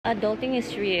Adulting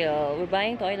is real. We're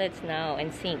buying toilets now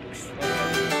and sinks.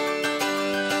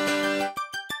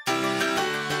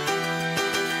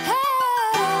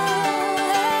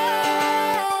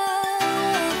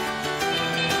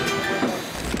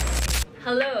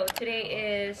 Hello,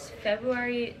 today is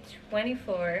February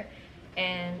 24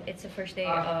 and it's the first day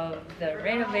of the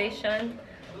renovation.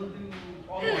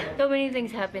 So many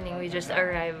things happening. We just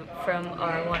arrived from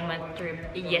our 1-month trip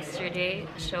yesterday,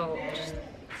 so just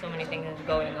so many things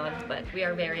going on, but we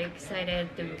are very excited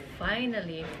to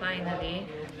finally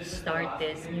start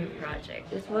this new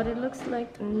project. This is what it looks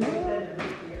like now.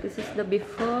 This is the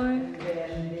before.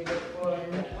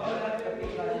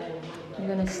 I'm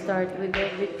gonna start with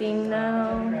everything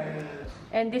now.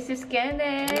 And this is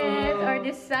Kenneth, our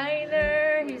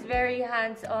designer. He's very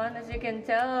hands-on, as you can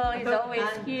tell. He's always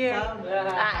here.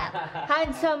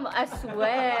 Handsome as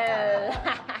well.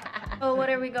 So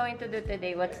what are we going to do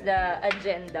today? What's the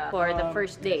agenda for the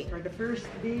first day? For the first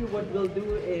day, what we'll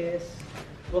do is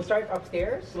we'll start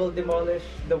upstairs. We'll demolish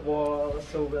the walls,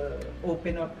 so we'll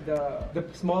open up the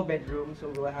small bedroom.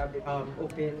 So we'll have it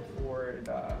open for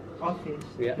the office.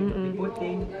 Yeah.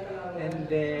 Putting, and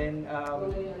then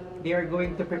they are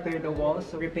going to prepare the walls,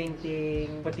 so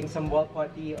repainting, putting some wall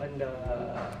putty on the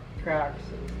cracks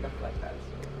and stuff like that.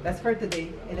 So that's for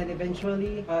today, and then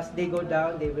eventually, as they go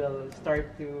down, they will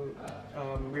start to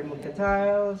remove the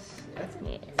tiles. That's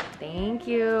yes. Thank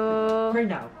you. For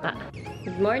now.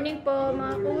 Good morning po,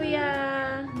 mga kuya.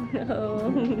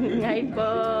 Hi po.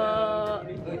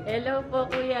 Hello po,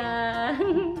 kuya.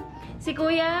 Si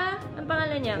kuya, ang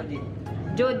pangalan niya?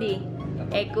 Jody.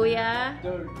 Kuya?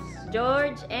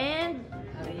 George and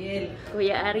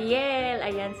Kuya Ariel.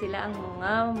 Ayan sila ang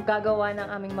mga gagawa ng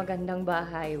aming magandang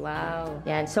bahay. Wow.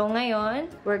 Yan. So ngayon,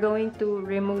 we're going to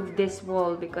remove this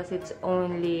wall because it's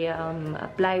only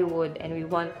plywood and we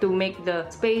want to make the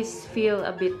space feel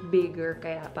a bit bigger.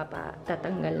 Kaya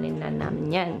tatanggalin na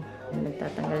namin yan.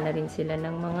 Nagtatanggal na rin sila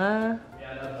ng mga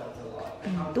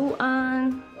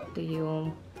pintuan. Ito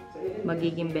yung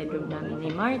magiging bedroom namin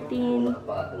ni Martin.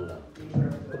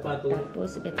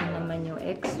 Tapos, ito naman yung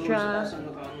extra.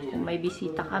 Kung may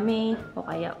bisita kami, o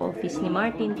kaya office ni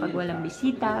Martin pag walang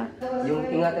bisita.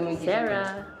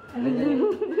 Sarah.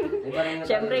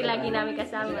 Siyempre, lagi namin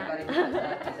kasama.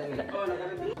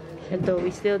 Ito,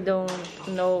 we still don't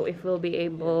know if we'll be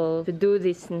able to do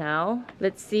this now.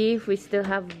 Let's see if we still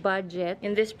have budget.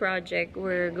 In this project,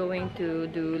 we're going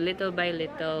to do little by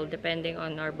little depending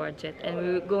on our budget. And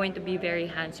we're going to be very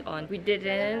hands-on. We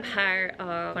didn't hire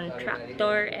a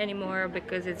contractor anymore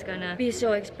because it's gonna be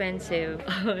so expensive.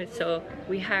 So,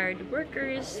 we hired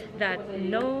workers that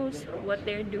knows what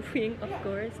they're doing, of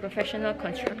course. Professional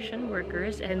construction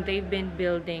workers. And they've been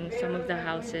building some of the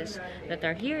houses that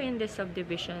are here in this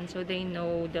subdivision. So they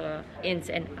know the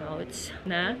ins and outs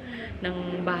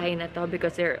ng bahay na to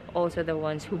because they're also the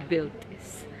ones who built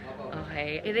this.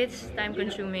 Okay, it is time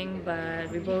consuming,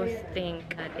 but we both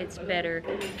think that it's better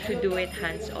to do it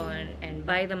hands-on and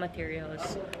buy the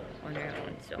materials on our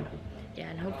own. So, yeah,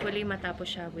 and hopefully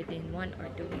matapos siya within 1 or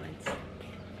 2 months.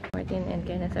 Martin and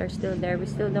Kenneth are still there. We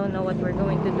still don't know what we're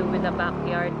going to do with the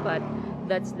backyard, but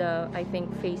that's the, I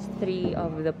think, phase 3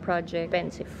 of the project.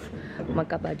 Expensive.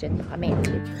 Magka-budget pa kami.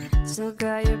 Still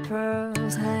got your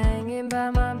pearls hanging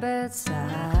by my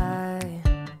bedside.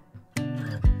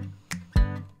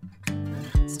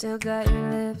 Still got your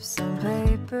lips on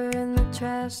paper in the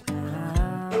trash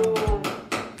now.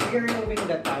 We're removing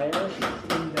the tiles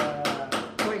in the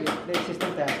toilet, the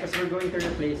existing tiles, because we're going to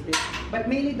replace it.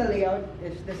 But mainly the layout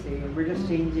is the same. We're just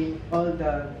changing all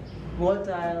the wall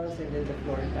tiles and then the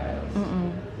floor tiles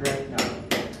right now.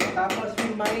 Tapos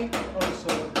we might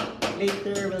also,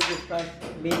 later we'll discuss,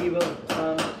 maybe we'll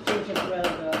change as well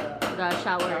the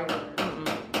shower.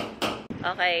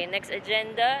 Okay, next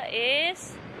agenda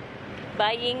is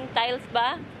buying tiles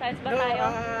ba? Tiles ba tayo?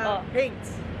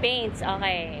 Paints. Paints,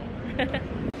 okay.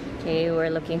 Okay,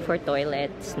 we're looking for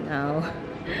toilets now.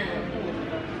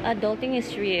 Adulting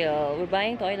is real. We're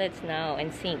buying toilets now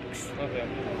and sinks. Okay.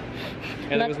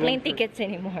 Not plane tickets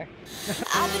anymore.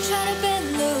 I've been trying to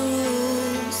bend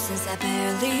loose since I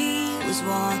barely was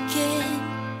walking.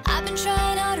 I've been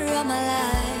trying harder all my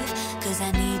life, cause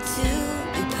I need to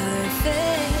be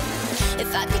perfect. If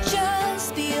I could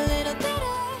just be a little better.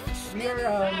 We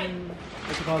are,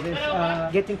 what you call this,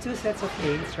 getting 2 sets of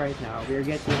paints right now. We are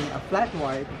getting a flat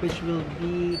white, which will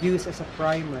be used as a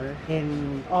primer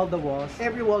in all the walls.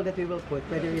 Every wall that we will put,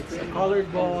 whether it's a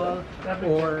colored wall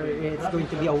or it's going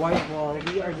to be a white wall,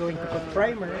 we are going to put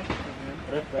primer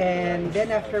And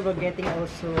then after, we're getting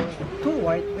also two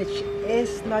white, which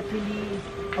is not really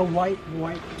a white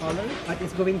color, but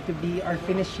it's going to be our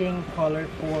finishing color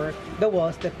for the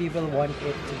walls that we will want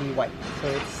it to be white. So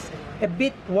it's a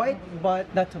bit white,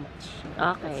 but not too much.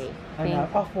 Okay. And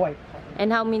off-white.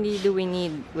 And how many do we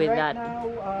need with that?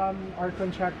 Right now, our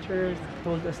contractors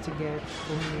told us to get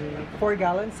only 4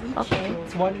 gallons each. Okay. So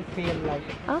it's one pail like.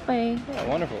 Okay. Yeah,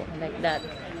 wonderful. Like that.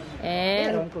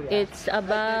 And it's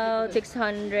about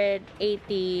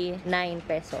 689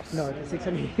 pesos. No, the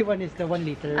 681 is the 1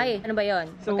 liter. Ay, ano ba yun?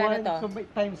 So Magkano to? so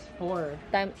times 4.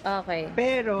 Okay.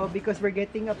 Pero because we're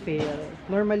getting a pail,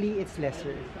 normally it's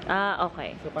lesser. Ah,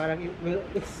 okay. So parang it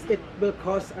will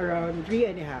cost around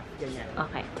 3.5. Ganyan.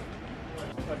 Okay.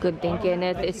 Good thing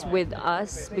Kenneth is with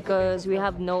us because we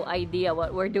have no idea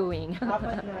what we're doing.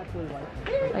 Dapat na full white.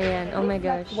 Ayan, oh my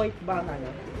gosh. White ba ang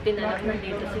ano? Tinanong mo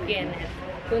dito si Kenneth.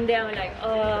 Kundi I'm like,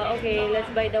 okay, let's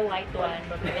buy the white one.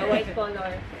 The white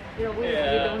color. You know, we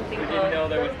don't think of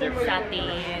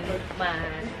satin,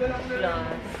 matte,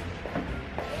 gloss.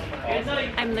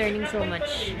 I'm learning so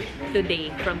much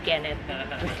today from Kenneth.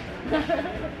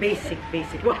 Basic.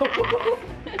 Wow.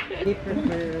 They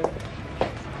prefer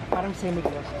parang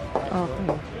semi-gloss.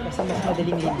 Okay. Kasi mas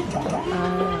madaling linis.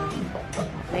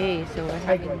 Okay, so we're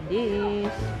having this.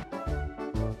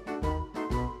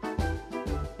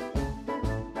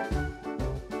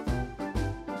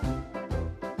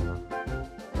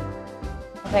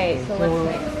 Okay, so what's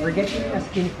next? We're getting a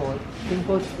skin coat. Skin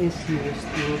coat is used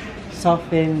to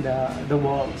soften the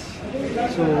walls.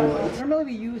 So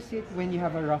normally we use it when you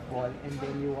have a rough wall and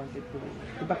then you want it to,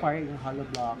 diba parang yung hollow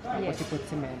blocks, tapos you put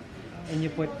cement and you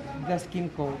put the skin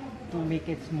coat to make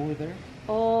it smoother.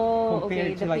 Oh,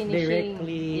 compared okay, to like finishing.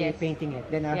 directly painting it.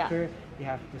 Then after you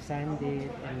have to sand it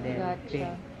and then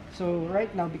paint. So right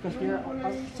now, because there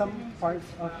are some parts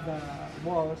of the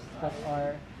walls that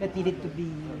needed to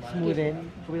be smoothened,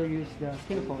 we'll use the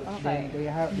skin coat. Okay.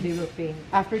 Then they will paint.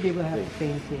 After they will have to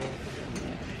paint it,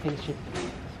 finish it.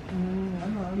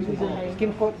 So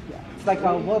skin coat, it's like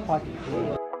a wall putty.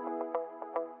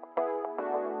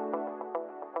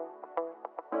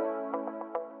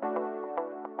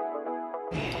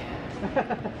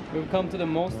 We've come to the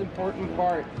most important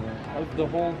part of the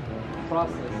whole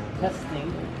process,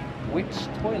 testing which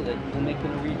toilet will make the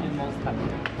Norwegian most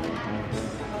happy.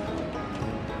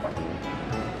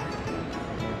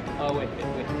 Oh, wait.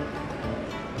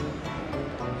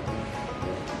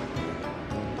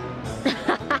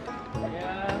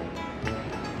 Yeah.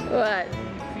 What?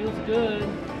 Feels good.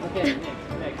 Okay,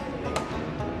 next.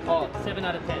 Oh, 7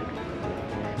 out of 10.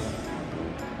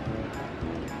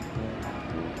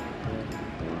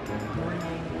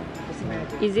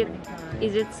 Is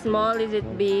it small? Is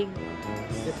it big?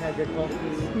 Just had your coffee. I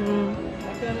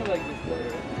kind of like this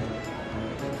color.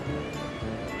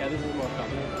 Yeah, this is more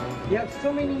comfortable. You have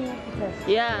so many tests.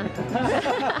 Yeah.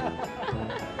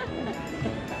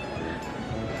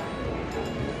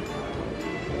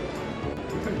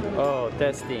 Oh,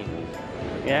 testing.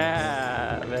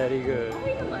 Yeah, very good.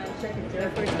 It's my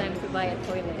first time to buy a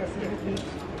toilet.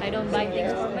 I don't buy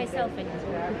things for myself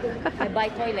anymore. I buy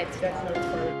toilets.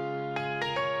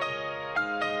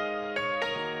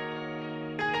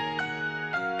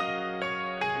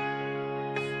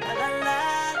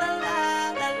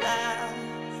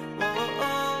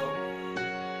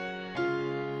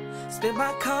 Spill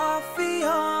my coffee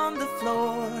on the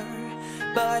floor,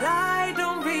 but I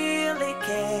don't really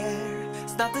care.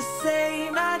 It's not the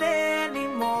same, not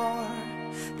anymore.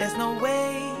 There's no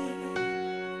way.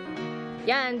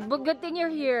 Yeah, and good thing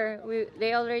you're here.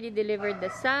 They already delivered the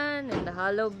sand and the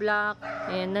hollow block.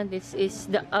 And this is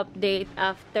the update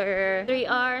after 3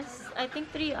 hours. I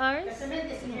think 3 hours. The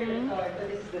cement is here.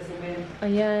 This is the cement.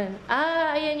 Ayan.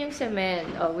 Ayan yung cement.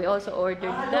 Oh, we also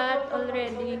ordered that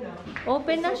already.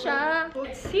 Open na siya.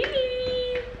 See?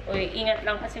 Uy, ingat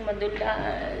lang kasi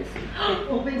madulas.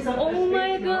 Oh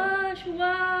my gosh!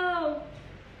 Wow!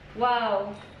 Wow!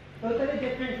 Totally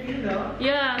different feel, no?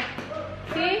 Yeah.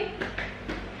 See?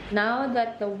 Now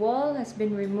that the wall has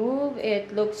been removed,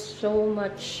 it looks so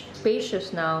much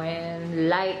spacious now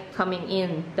and light coming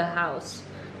in the house.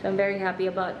 So I'm very happy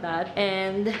about that.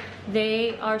 And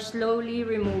they are slowly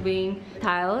removing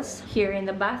tiles here in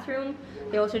the bathroom.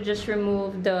 They also just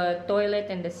removed the toilet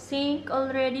and the sink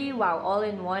already. Wow, all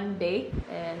in one day.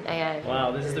 And ayan.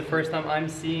 Wow, this is the first time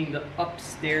I'm seeing the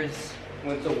upstairs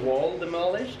with the wall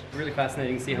demolished. Really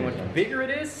fascinating to see how much bigger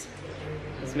it is.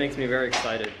 This makes me very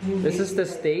excited. This is the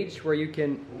stage where you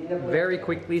can very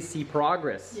quickly see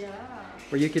progress. Yeah.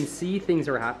 Where you can see things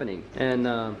are happening. And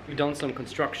you've done some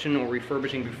construction or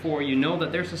refurbishing before, you know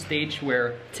that there's a stage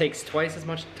where it takes twice as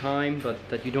much time, but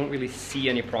that you don't really see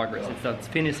any progress. It's that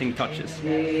finishing touches.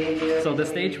 So the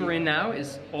stage we're in now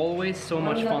is always so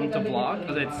much fun to vlog,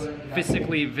 because it's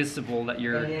physically visible that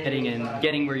you're heading in,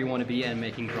 getting where you want to be and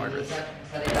making progress.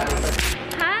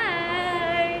 Hi!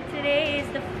 Today is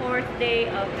the 4th day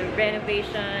of the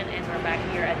renovation and we're back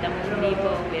here at the Home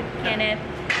Depot with Kenneth.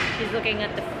 He's looking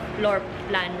at the floor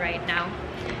plan right now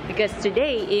because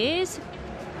today is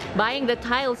buying the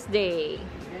tiles day.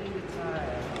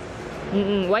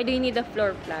 Why do you need a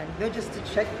floor plan? No, just to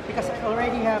check, because I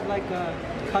already have like a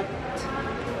cut,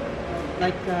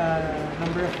 like a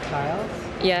number of tiles.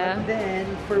 Yeah. But then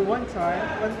for one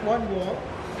tile, one wall,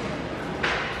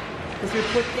 because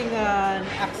we're putting an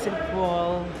accent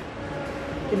wall.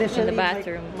 Initially, in the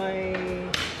bathroom.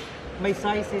 Like, my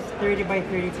size is 30 by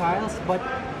 30 tiles, but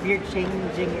we're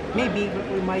changing it. Maybe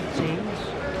we might change.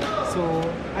 So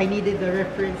I needed the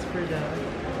reference for the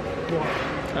wall.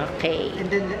 Okay.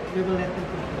 And then we will let them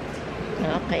complete.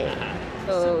 Okay.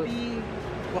 So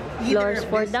floors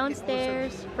for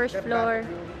downstairs, first floor.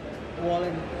 Wall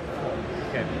and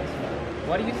Okay.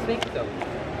 What do you think though?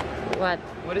 What?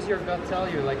 What does your gut tell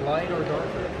you? Like light or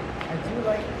darker? I do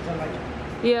like the light.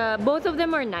 Yeah, both of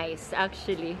them are nice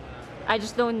actually. I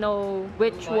just don't know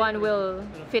which one will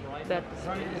fit better.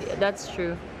 That's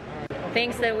true.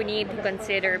 Things that we need to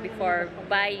consider before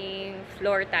buying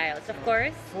floor tiles. Of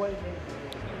course,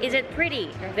 is it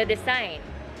pretty? The design.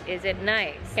 Is it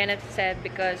nice? Kenneth said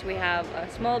because we have a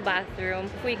small bathroom,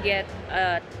 if we get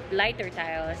lighter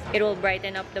tiles, it will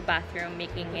brighten up the bathroom,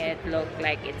 making it look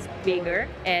like it's bigger.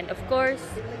 And of course,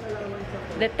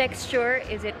 the texture,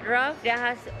 is it rough,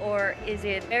 or is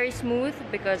it very smooth?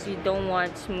 Because you don't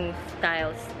want smooth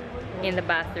tiles in the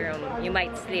bathroom. You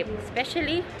might slip,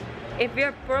 especially if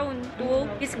you're prone to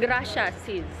disgrasya,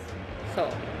 sis. So,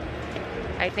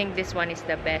 I think this one is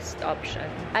the best option.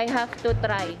 I have to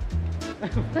try.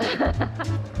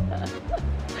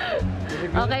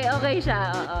 Okay siya.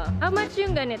 How much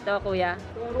yung ganito, kuya?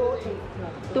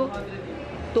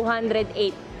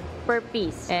 208 per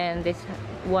piece. And this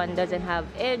one doesn't have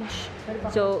edge,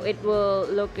 so it will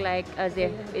look like as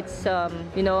if it's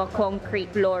you know, a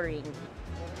concrete flooring.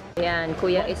 Ayan,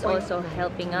 kuya is also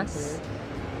helping us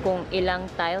kung ilang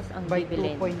tiles ang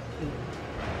bibilin. By 2.8.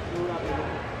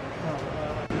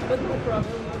 But no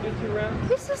problem, we'll get you around.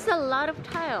 This is a lot of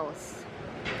tiles.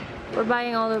 We're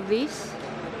buying all of these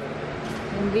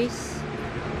and this,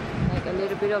 like a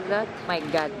little bit of that. My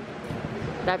god,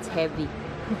 that's heavy.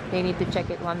 They need to check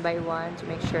it one by one to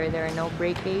make sure there are no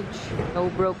breakage, no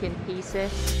broken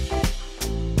pieces.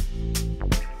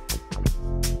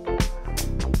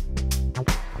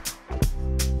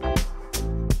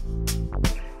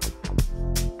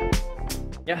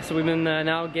 Yeah, so we've been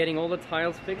now getting all the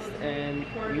tiles fixed and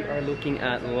we are looking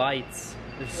at lights.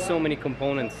 There's so many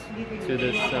components to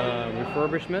this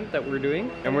refurbishment that we're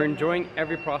doing, and we're enjoying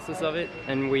every process of it,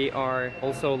 and we are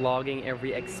also logging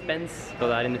every expense so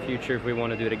that in the future, if we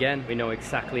want to do it again, we know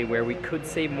exactly where we could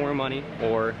save more money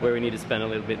or where we need to spend a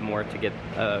little bit more to get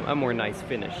a more nice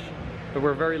finish. But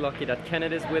we're very lucky that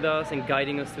Kenneth is with us and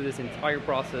guiding us through this entire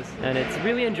process, and it's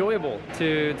really enjoyable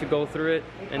to go through it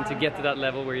and to get to that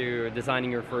level where you're designing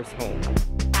your first home.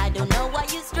 I don't know why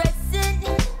you're stressing,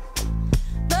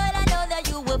 but I know that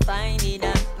you will find it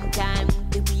in time.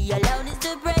 To be alone is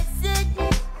depressing,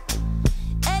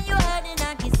 and you're hurting,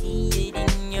 I can see it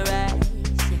in your eyes.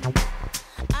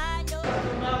 I know.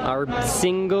 Our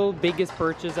single biggest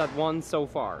purchase at once so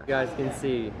far. You guys can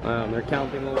see they're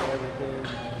counting over everything,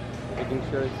 making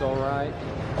sure it's all right.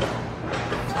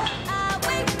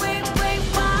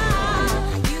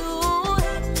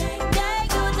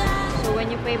 So when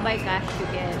you pay by cash, you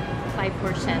get 5%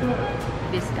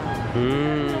 discount.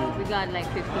 We got like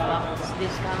 $50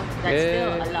 discount. That's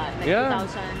still a lot. Like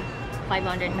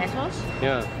 2,500 pesos.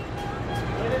 Yeah.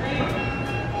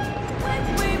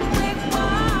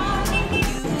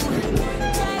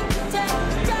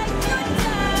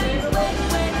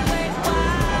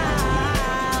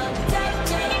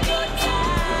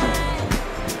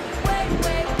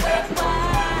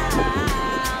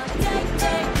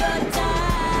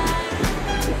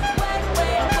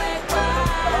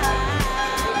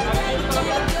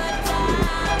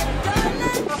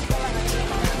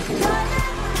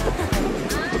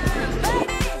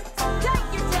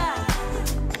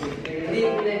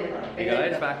 Hey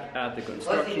guys, back at the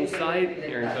construction side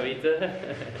here in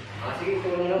Cavite.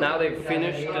 Now they've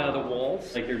finished the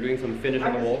walls, like they're doing some finish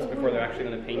on the walls before they're actually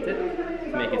going to paint it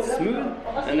to make it smooth.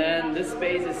 And then this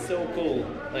space is so cool.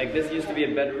 Like this used to be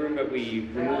a bedroom, but we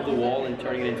removed the wall and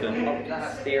turning it into an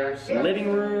upstairs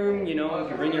living room. You know, if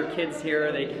you bring your kids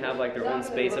here, they can have like their own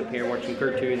space up here watching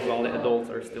cartoons while the adults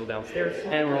are still downstairs.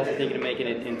 And we're also thinking of making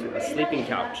it into a sleeping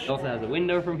couch. It also has a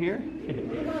window from here.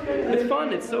 It's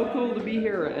fun, it's so cool to be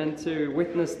here and to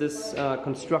witness this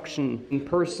construction in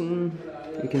person.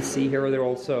 You can see here they're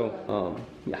also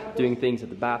doing things at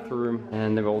the bathroom,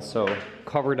 and they've also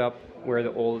covered up where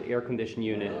the old air conditioning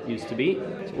unit used to be.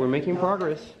 So we're making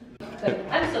progress.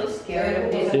 I'm so scared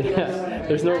of this. Yeah,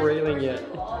 there's no railing yet.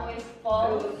 Always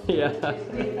falls. Yeah,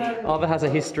 Ava has a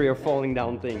history of falling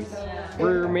down things.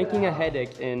 We're making a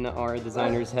headache in our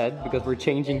designer's head because we're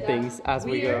changing things as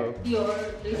we go.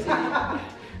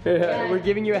 Yeah, we're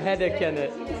giving you a headache,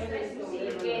 Kenneth.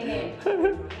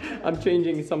 I'm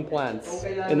changing some plants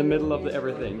in the middle of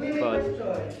everything, but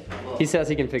he says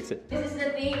he can fix it. This is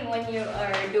the thing when you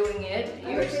are doing it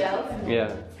yourself.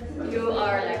 Yeah. You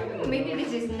are like, oh, maybe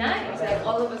this is nice. Like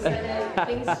all of a sudden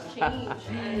things change,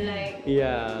 and like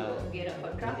Yeah. you get a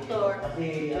contractor,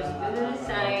 you just do the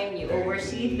design, you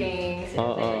oversee things,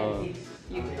 and then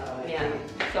you, yeah.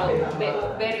 So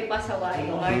very pasaway.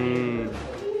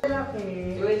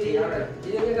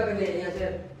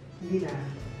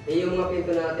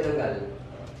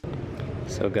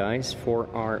 So guys, for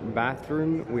our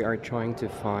bathroom we are trying to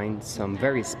find some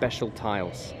very special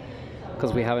tiles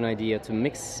because we have an idea to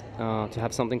mix, to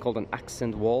have something called an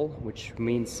accent wall, which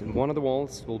means one of the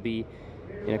walls will be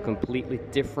in a completely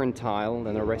different tile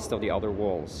than the rest of the other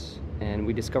walls. And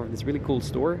we discovered this really cool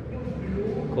store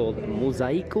called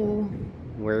Mosaico,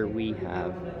 where we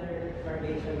have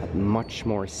a much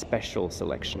more special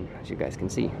selection, as you guys can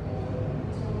see.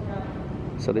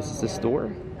 So this is the store,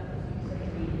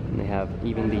 and they have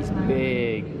even these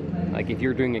big, like if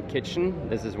you're doing a kitchen,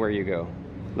 this is where you go.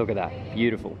 Look at that,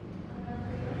 beautiful,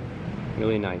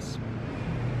 really nice.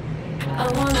 I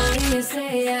wanna hear you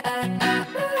say that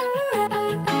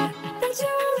you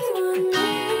only want me.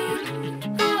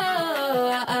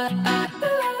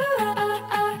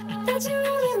 That you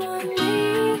only want me.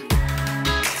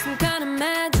 Some kind of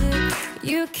magic,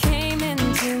 you came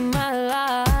into my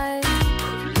life,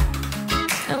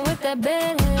 and with that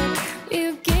bedhead,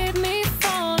 you give me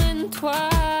falling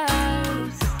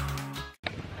twice.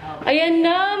 Ayan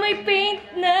na, may paint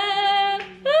na!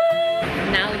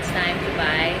 Now it's time to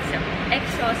buy some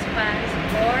exhaust fans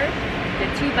for the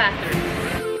 2 bathrooms.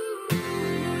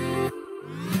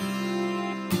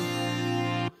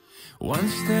 One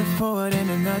step forward and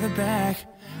another back.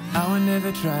 I would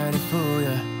never try to fool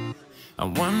ya.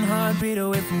 I'm one heartbeat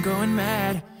away from going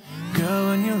mad. Girl,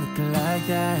 when you're looking like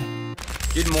that.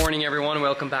 Good morning everyone,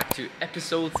 welcome back to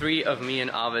episode 3 of me and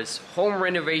Ave's home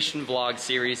renovation vlog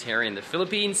series here in the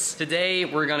Philippines. Today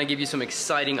we're gonna give you some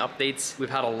exciting updates. We've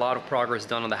had a lot of progress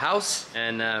done on the house,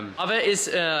 and Ave is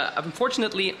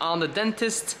unfortunately on the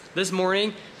dentist this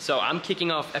morning, so I'm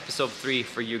kicking off episode 3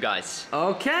 for you guys.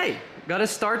 Okay, gotta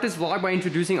start this vlog by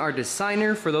introducing our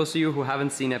designer. For those of you who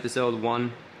haven't seen episode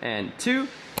 1 and 2,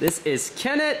 this is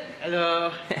Kenneth.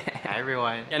 Hello. Hi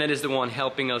everyone. Kenneth is the one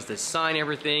helping us design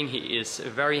everything. He is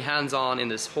very hands-on in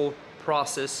this whole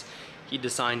process. He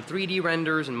designed 3D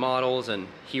renders and models, and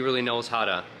he really knows how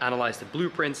to analyze the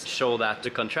blueprints, show that to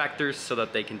contractors so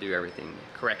that they can do everything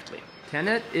correctly.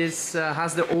 Kenneth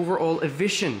has the overall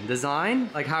vision design,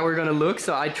 like how we're gonna look,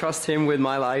 so I trust him with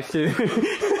my life too.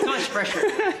 Too much pressure.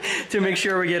 To make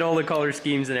sure we get all the color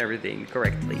schemes and everything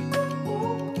correctly.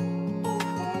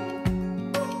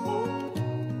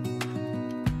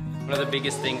 One of the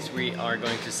biggest things we are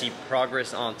going to see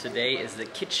progress on today is the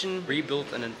kitchen. We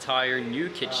built an entire new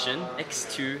kitchen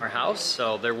next to our house.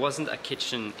 So there wasn't a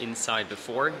kitchen inside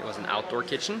before. It was an outdoor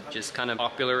kitchen, which is kind of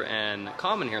popular and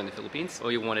common here in the Philippines. So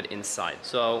we wanted inside.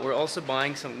 So we're also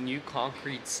buying some new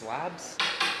concrete slabs,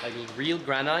 like real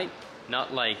granite,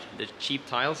 not like the cheap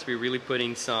tiles. We're really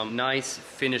putting some nice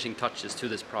finishing touches to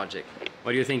this project.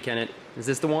 What do you think, Kenneth? Is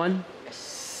this the one?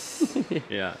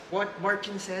 Yeah. What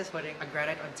Martin says, putting a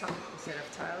granite on top instead of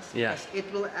tiles. Yeah. Yes,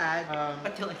 it will add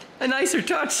until like a nicer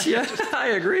touch. Yeah, I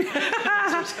agree.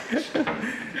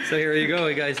 So here you go,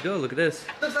 you guys go. Look at this.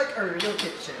 Looks like a real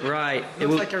kitchen. Right. It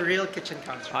looks like a real kitchen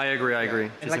counter. I agree. I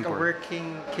agree. It's like important. A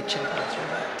working kitchen counter.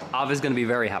 Ave's gonna be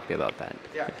very happy about that.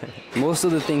 Yeah. Most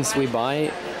of the things we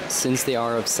buy, since they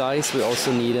are of size, we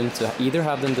also need them to either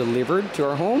have them delivered to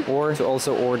our home or to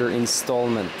also order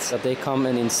installments, that they come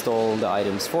and install the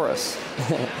items for us.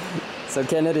 So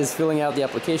Kenneth is filling out the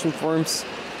application forms,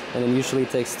 and it usually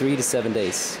takes 3 to 7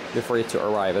 days before it to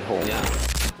arrive at home. Yeah.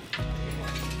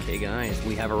 Okay guys,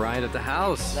 we have arrived at the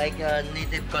house. Like a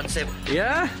native concept.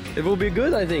 Yeah, it will be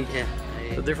good, I think. Yeah.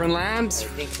 The different lamps. I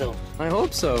think so. I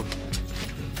hope so.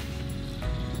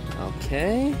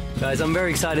 Okay. Guys, I'm very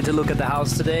excited to look at the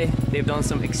house today. They've done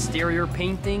some exterior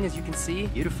painting, as you can see.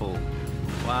 Beautiful.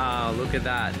 Wow, look at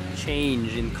that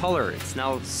change in color. It's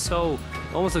now so,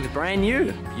 almost looks brand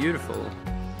new. Beautiful.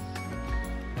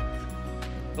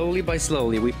 Slowly by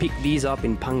slowly, we picked these up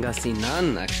in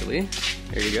Pangasinan, actually.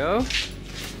 There you go.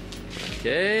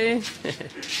 Okay.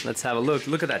 Let's have a look.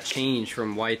 Look at that change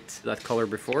from white to that color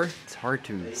before. It's hard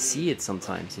to see it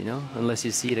sometimes, you know, unless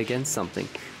you see it against something.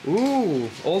 Ooh,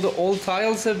 all the old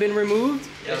tiles have been removed.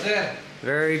 Yes, sir.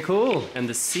 Very cool. And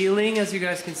the ceiling, as you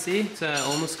guys can see, it's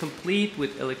almost complete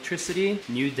with electricity,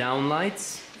 new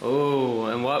downlights. Oh,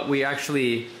 and what we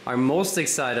actually are most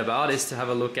excited about is to have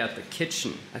a look at the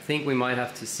kitchen. I think we might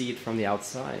have to see it from the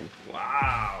outside.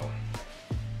 Wow.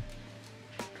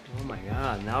 Oh my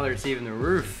god, now there's even a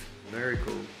roof. Very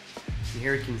cool. And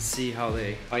here you can see how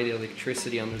they hide the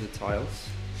electricity under the tiles.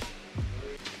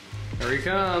 Here he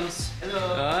comes.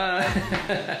 Hello.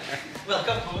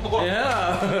 Welcome home.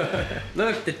 Yeah.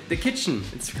 Look, the kitchen.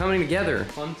 It's coming together.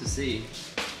 Fun to see.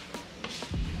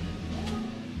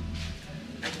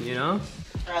 You know?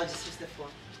 I'll just use the phone.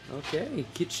 Okay,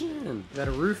 kitchen. We got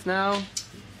a roof now.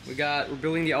 We're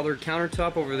building the other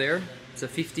countertop over there. It's a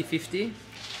 50-50.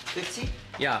 50?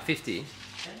 Yeah, 50.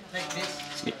 Like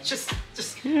this? Just.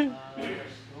 Yeah.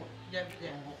 Yeah.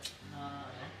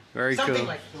 Very Something cool.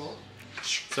 like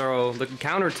So the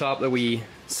countertop that we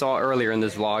saw earlier in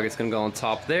this vlog is gonna go on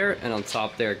top there, and on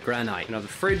top there, granite. Another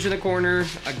fridge in the corner,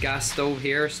 a gas stove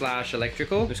here /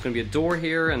 electrical. There's gonna be a door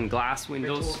here and glass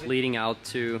windows leading out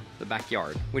to the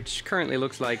backyard, which currently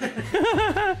looks like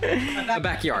a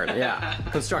backyard, yeah.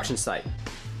 Construction site.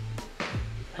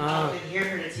 in here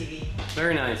for the TV.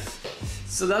 Very nice.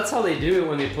 So that's how they do it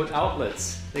when they put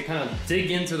outlets. They kind of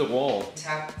dig into the wall.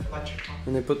 Tap electrical.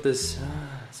 And they put this,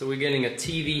 so we're getting a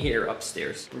TV here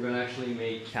upstairs. We're gonna actually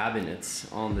make cabinets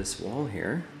on this wall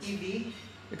here. TV?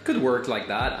 It could work like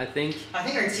that, I think. I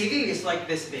think our TV is like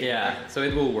this big. Yeah, so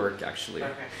it will work actually.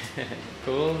 Okay.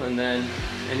 Cool, and then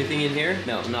anything in here?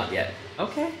 No, not yet.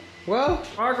 Okay. Well,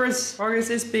 progress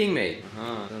is being made.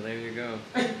 So there you go.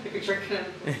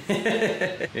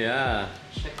 Yeah.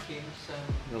 Checking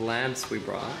The lamps we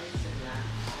brought.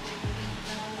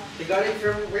 You got it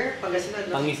from where? Pangasinan.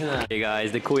 No? Pangasinan. Hey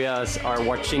guys, the Kuyas are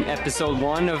watching episode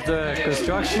 1 of the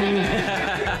construction.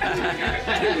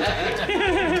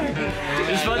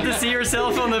 It's fun to see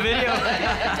yourself on the video.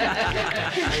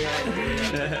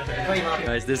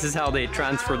 Guys, this is how they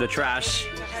transfer the trash.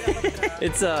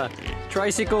 It's a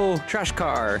tricycle trash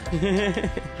car.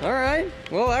 Alright,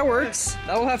 well that works.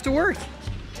 That will have to work.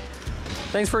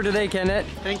 Thanks for today, Kenneth.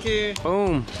 Thank you.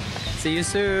 Boom. See you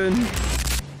soon.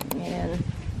 Ayan.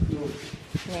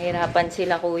 Nahirapan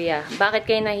sila, kuya. Bakit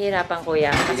kayo nahirapan,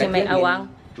 kuya? Kasi may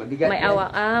awang? Mabigat May yan.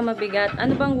 awang. Mabigat.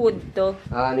 Ano bang wood to?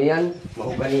 Ano yan?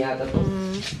 Mahugani yata to.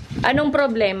 Anong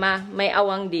problema? May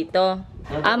awang dito?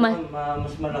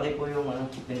 Mas malaki po yung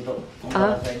pinto.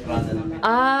 Para sa entrada namin.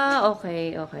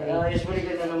 Okay. Usually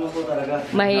ganyan naman po talaga.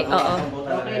 May, oo. Po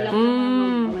talaga.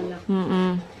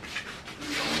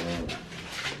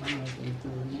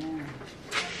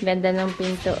 Ganda ng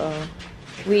pinto, oh.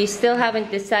 We still haven't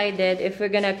decided if we're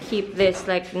gonna keep this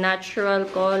like natural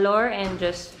color and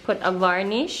just put a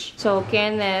varnish. So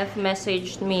Kenneth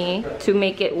messaged me to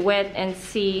make it wet and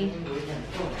see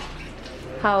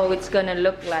how it's gonna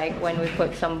look like when we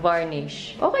put some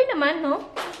varnish. Okay naman, no?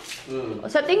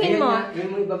 Sa tingin mo?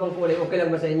 Yung iba pang kulay, okay lang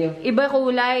ba sa inyo? Iba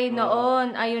kulay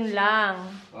noon, ayun lang.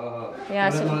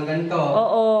 Yeah, so, mga ganito.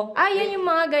 Oo. Yan yung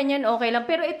mga ganyan, okay lang.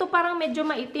 Pero ito parang medyo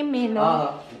maitim eh,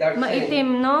 no? Dark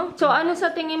Maitim, no? So ano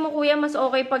sa tingin mo, kuya, mas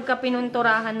okay pagka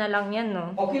pinunturahan na lang yan,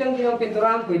 no? Okay lang din ang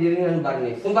pinturahan, pwede rin ang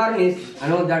varnish. Kung varnish,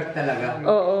 dark talaga.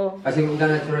 Oo. Kasi kung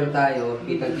natural tayo,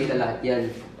 kitang-kita lahat yan.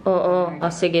 Oo.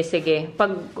 Sige.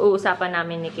 Pag-uusapan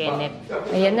namin ni Kenneth.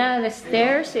 Ayan na, the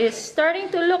stairs is starting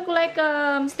to look like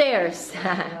stairs.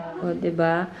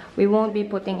 Diba? We won't be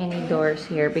putting any doors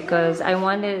here because I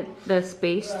wanted the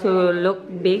space to look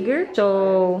bigger.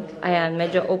 So, ayan,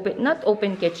 medyo open, not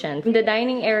open kitchen. From the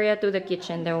dining area to the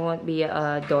kitchen, there won't be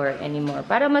a door anymore.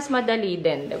 Para mas madali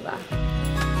din, diba?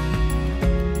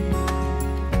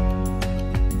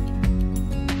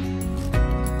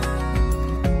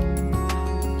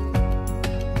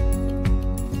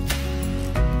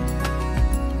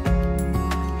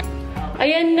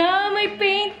 Ayan na! May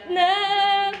paint na!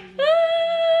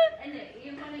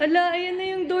 Hala, ayan na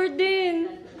yung door din.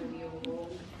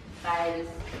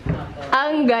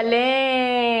 Ang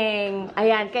galing!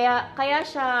 Ayan, kaya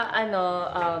siya, ano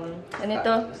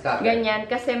ito? Ganyan,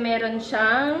 kasi meron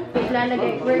siyang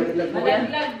ilalagay.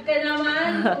 Malaglag ka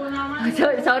naman!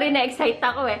 Sorry, na-excite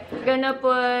ako eh. Gonna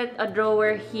put a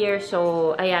drawer here,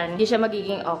 so, ayan, hindi siya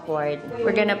magiging awkward.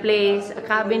 We're gonna place a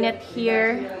cabinet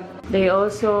here. They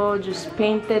also just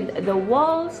painted the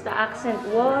walls, the accent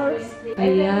walls.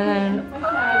 Ayan.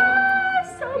 Ah,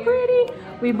 so pretty!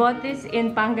 We bought this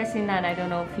in Pangasinan. I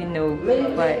don't know if you know,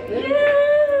 but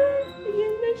yeah!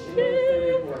 Ayan na siya.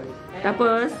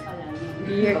 Tapos,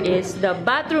 here is the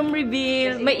bathroom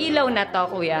reveal. May ilaw na to,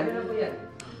 kuya.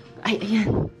 Ay,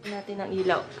 ayan. Natin ang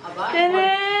ilaw.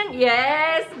 Tanan!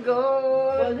 Yes!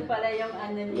 Gold! Gold pala yung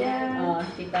ano niya. Yeah. Oh,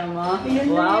 kita mo?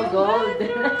 Wow, gold!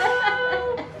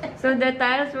 So, the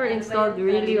tiles were installed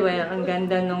really well. Ang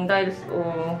ganda nung tiles.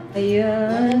 Oh.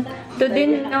 Ayan. So,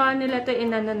 din nila to,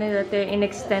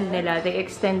 in-extend nila. They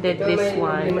extended this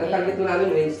one. Target mo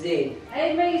namin Wednesday.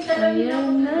 Ay, may isa lang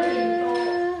Ayan na.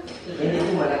 Hindi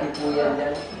po malaki po yan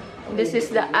dyan. This is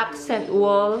the accent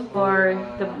wall for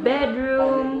the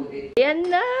bedroom. Ayan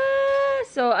na!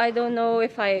 So, I don't know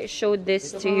if I showed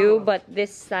this to you, but this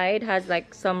side has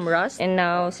like some rust. And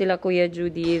now, sila Kuya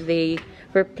Judy, they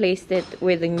replaced it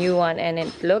with a new one and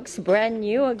it looks brand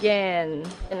new again.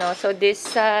 You know, so this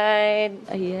side,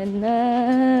 ayan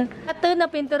na. Ito na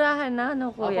pinturahan na,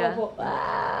 no, Kuya?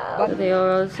 Wow! So they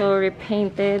also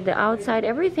repainted the outside.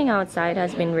 Everything outside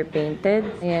has been repainted.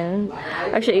 Ayan.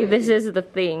 Actually, this is the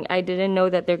thing. I didn't know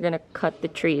that they're gonna cut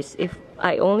the trees. If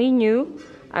I only knew,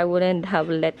 I wouldn't have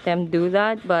let them do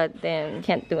that, but then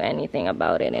can't do anything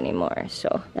about it anymore.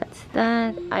 So that's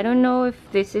that. I don't know if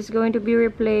this is going to be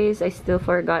replaced. I still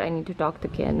forgot. I need to talk to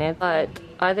Kenneth. But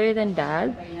other than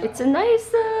that, it's a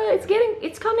nice,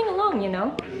 it's coming along, you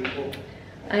know.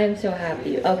 I am so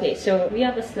happy. Okay, so we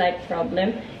have a slight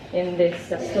problem in this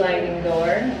sliding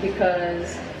door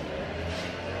because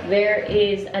there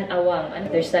is an awang and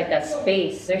there's like a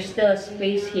space. There's still a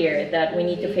space here that we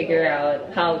need to figure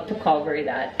out how to cover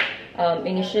that.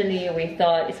 Initially we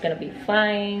thought it's gonna be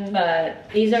fine, but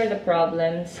these are the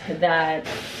problems that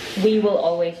we will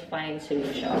always find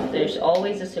solutions. There's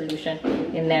always a solution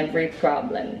in every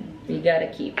problem. We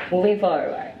gotta keep moving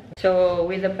forward. So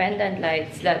with the pendant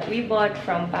lights that we bought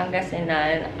from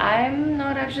Pangasinan, I'm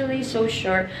not actually so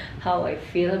sure how I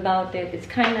feel about it. It's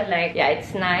kind of like, yeah,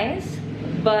 it's nice,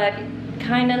 but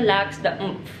kind of lacks the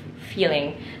oomph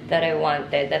feeling that I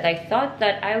wanted, that I thought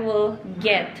that I will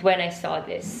get when I saw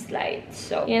this light.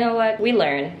 So you know what, we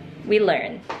learn.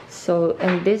 So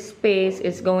in this space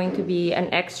is going to be an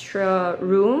extra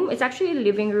room. It's actually a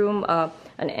living room,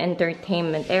 an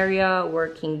entertainment area,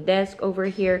 working desk over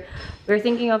here. We're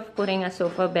thinking of putting a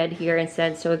sofa bed here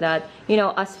instead, so that, you know,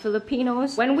 us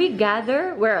Filipinos, when we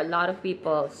gather, we're a lot of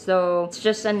people. So it's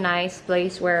just a nice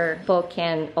place where people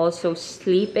can also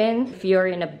sleep in if you're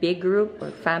in a big group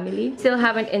or family. Still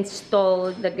haven't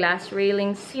installed the glass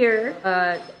railings here,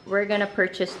 but we're gonna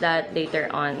purchase that later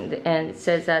on, and it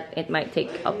says that it might take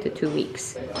up to 2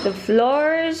 weeks. The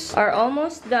floors are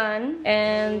almost done,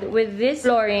 and with this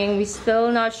flooring, we're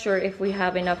still not sure if we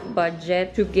have enough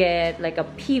budget to get like a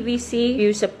PVC,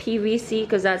 use a PVC,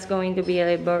 because that's going to be a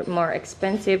little bit more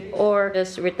expensive, or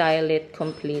just retile it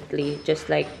completely, just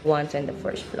like once on the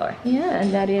first floor. Yeah,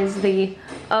 and that is the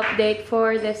update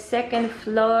for the second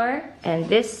floor. And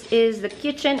this is the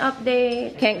kitchen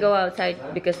update. Can't go outside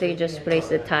because they just placed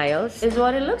the tiles. This is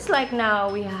what it looks like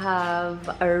now. We have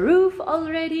a roof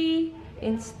already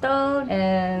installed,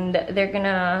 and they're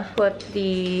gonna put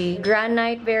the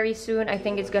granite very soon. I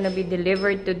think it's gonna be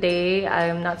delivered today.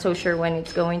 I'm not so sure when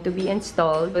it's going to be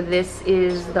installed. But this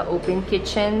is the open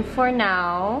kitchen for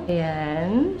now,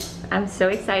 and I'm so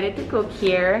excited to cook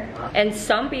here. And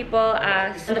some people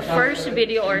asked in the first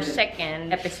video or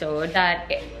second episode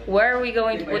that where are we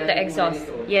going to put the exhaust?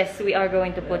 Yes, we are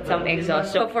going to put some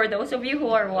exhaust. So for those of you who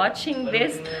are watching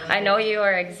this, I know you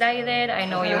are excited. I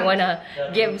know you wanna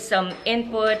give some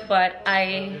input, but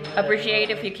I appreciate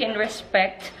if you can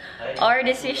respect our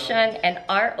decision and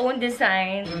our own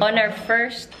design on our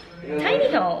first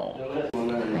tiny home.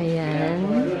 Ayan.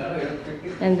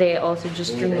 And they also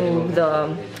just removed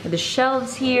the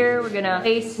shelves here. We're gonna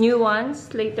place new ones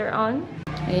later on.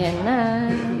 Ayan na.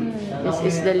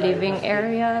 This is the living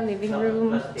area, living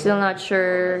room. Still not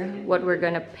sure what we're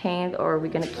gonna paint, or we're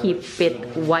gonna keep it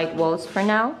white walls for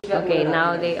now. Okay,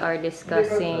 now they are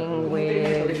discussing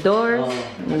with doors.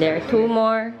 There are 2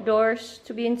 more doors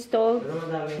to be installed.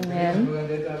 Ayan.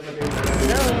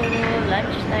 So,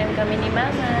 lunchtime kami ni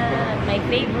Mama. My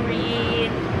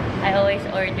favorite. I always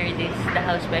order this, the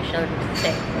house special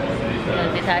steak.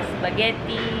 Because it has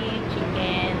spaghetti,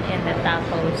 chicken, and and the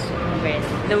tacos with.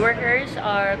 The workers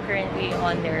are currently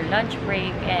on their lunch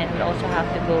break, and we also have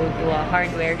to go to a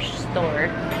hardware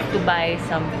store to buy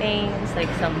some things, like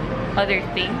some other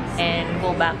things, and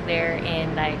go back there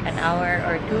in like an hour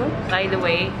or two. By the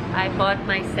way, I bought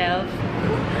myself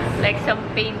like some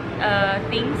paint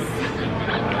things.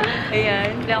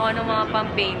 Ayan, bila ako ng mga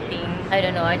pang-painting. I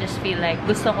don't know, I just feel like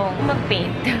gusto kong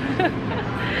mag-paint.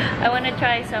 I want to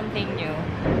try something new.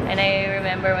 And I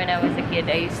remember when I was a kid,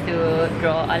 I used to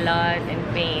draw a lot and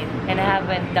paint. And I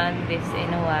haven't done this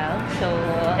in a while. So,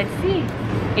 let's see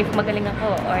if magaling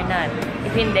ako or not.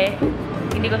 If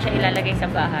hindi ko siya ilalagay sa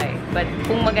bahay. But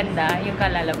kung maganda yung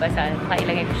kalalabasan,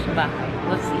 kailagay ko siya sa bahay.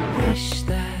 We'll see. Wish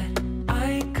that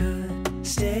I could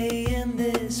stay in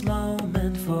this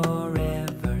moment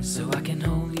forever, so I can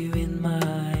hold you in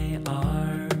my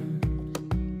arms.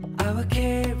 I will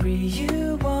carry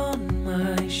you on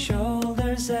my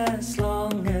shoulders as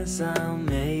long as I'm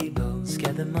able.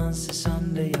 Scare the monsters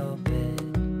under your bed.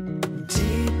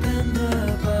 Deep in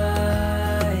the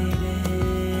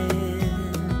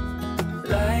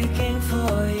liking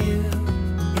for you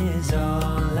is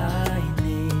all I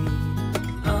need.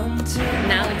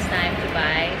 Now it's time to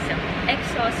buy some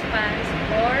exhaust fans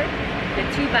for the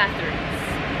 2 bathrooms.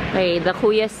 Okay, the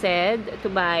kuya said to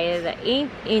buy the 8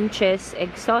 inches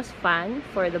exhaust fan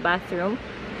for the bathroom.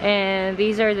 And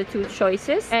these are the 2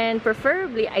 choices, and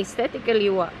preferably aesthetically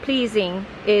pleasing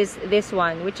is this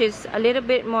one, which is a little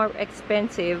bit more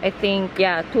expensive. I think,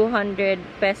 yeah, 200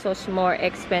 pesos more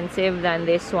expensive than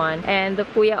this one. And the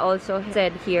kuya also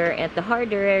said here at the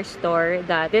hardware store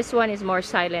that this one is more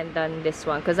silent than this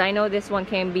one, because I know this one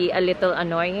can be a little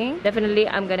annoying. Definitely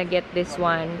I'm gonna get this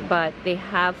one, but they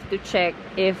have to check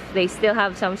if they still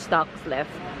have some stocks left.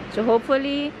 So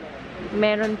hopefully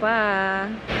meron pa.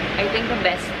 I think the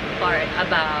best part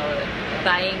about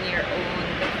buying your own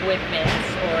equipment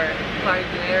or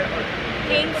hardware or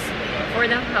things for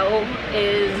the home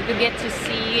is you get to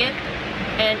see it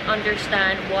and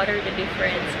understand what are the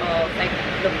difference of like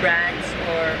the brands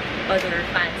or other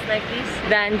fans like this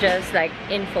than just like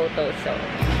in photos. So,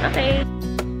 okay.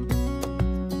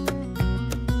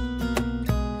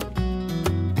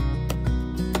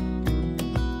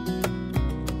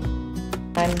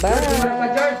 I'm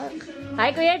back. Hi,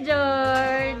 Kuya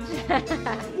George!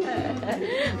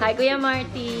 Hi, Kuya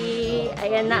Marty!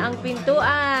 Ayan na ang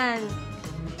pintuan.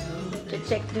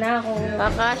 Check na kung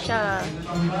kakasya.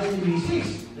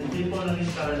 Hindi po naging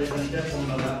karalitan dyan kung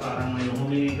parang may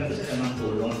humingi ka sa ng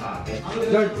tulong sa akin.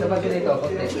 George, sabat ka dito.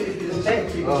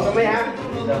 Mamaya.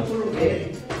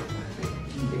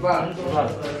 Diba?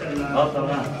 Oo,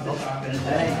 tama.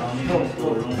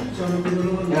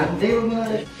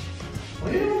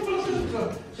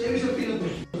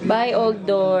 Bye, old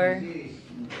door.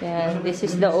 Yan, this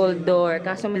is the old door.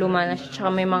 Kaso luma na siya, tsaka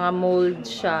may mga mold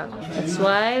siya. That's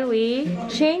why we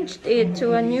changed it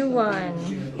to a new one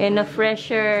in a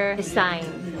fresher design.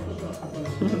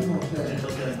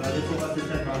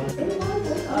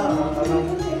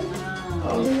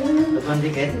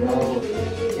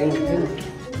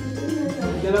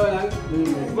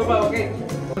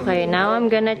 Okay, now I'm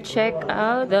gonna check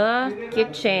out the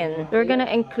kitchen. We're gonna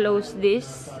enclose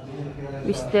this.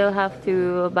 We still have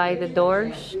to buy the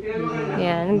doors.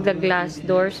 Yan, the glass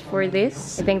doors for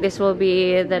this. I think this will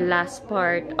be the last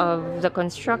part of the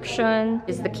construction,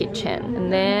 is the kitchen. And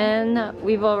then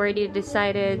we've already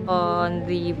decided on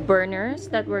the burners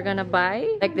that we're gonna buy,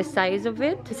 like the size of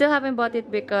it. We still haven't bought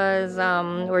it because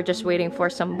we're just waiting for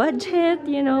some budget,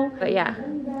 you know. But yeah.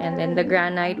 And then the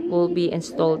granite will be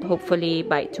installed hopefully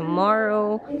by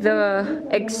tomorrow. The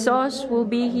exhaust will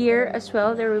be here as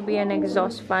well. There will be an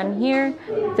exhaust fan here.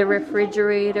 The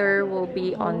refrigerator will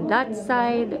be on that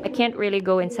side. I can't really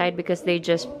go inside because they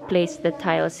just placed the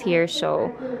tiles here. So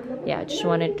yeah, I just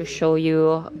wanted to show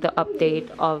you the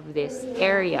update of this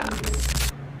area.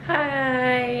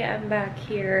 Hi, I'm back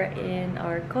here in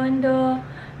our condo.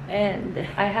 And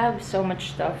I have so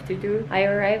much stuff to do. I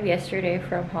arrived yesterday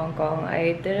from Hong Kong.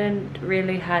 I didn't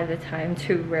really have the time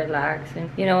to relax,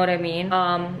 and you know what I mean.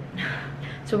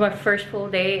 So my first full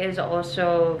day is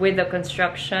also with the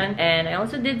construction, and I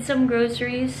also did some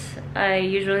groceries. I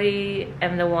usually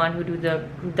am the one who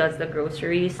does the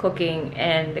groceries, cooking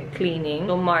and the cleaning.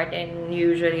 So Martin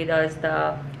usually does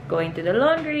the going to the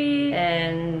laundry,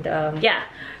 and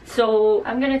yeah. So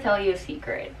I'm gonna tell you a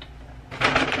secret.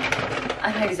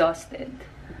 I'm exhausted.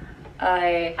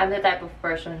 I'm the type of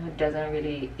person who doesn't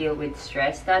really deal with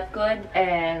stress that good,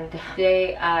 and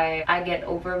today I get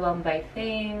overwhelmed by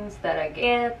things that I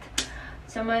get,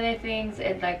 some other things,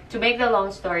 and like, to make the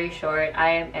long story short, I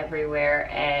am everywhere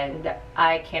and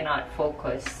I cannot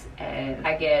focus, and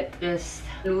I get just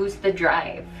lose the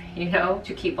drive, you know,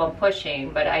 to keep on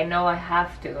pushing. But I know I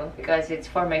have to because it's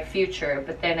for my future.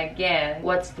 But then again,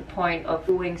 what's the point of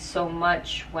doing so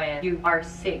much when you are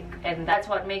sick? And that's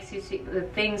what makes you see the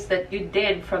things that you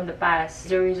did from the past.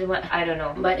 The reason why, I don't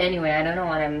know. But anyway, I don't know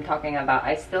what I'm talking about.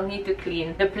 I still need to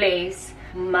clean the place.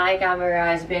 My camera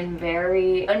has been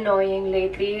very annoying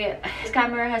lately. This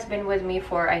camera has been with me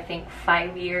for I think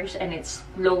 5 years, and it's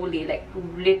slowly, like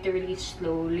literally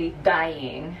slowly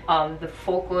dying. The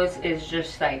focus is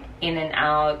just like in and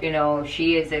out, you know.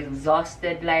 She is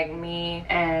exhausted like me,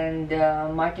 and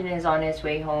Martin is on his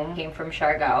way home. Came from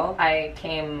Siargao. I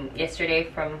came yesterday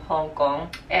from Hong Kong,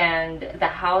 and the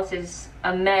house is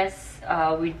a mess.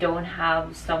 We don't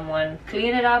have someone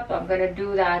clean it up. I'm gonna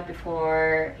do that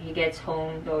before he gets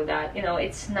home, so that, you know,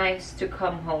 it's nice to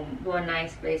come home to a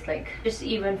nice place, like just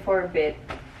even for a bit.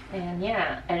 And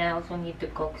yeah, and I also need to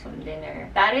cook some dinner.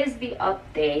 That is the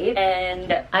update,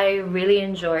 and I really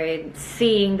enjoyed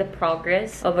seeing the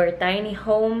progress of our tiny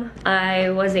home. I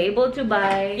was able to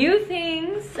buy new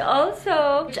things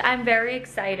also, which I'm very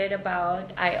excited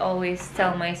about. I always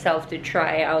tell myself to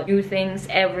try out new things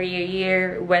every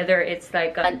year, whether it's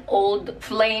like an old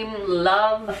flame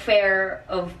love affair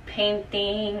of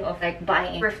painting, of like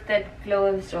buying thrifted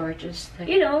clothes, or just like,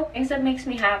 you know, things that makes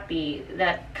me happy,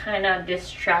 that kind of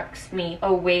distracts me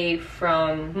away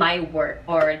from my work,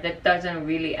 or that doesn't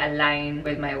really align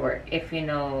with my work, if you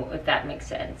know, if that makes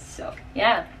sense. So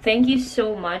yeah, thank you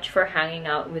so much for hanging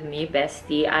out with me,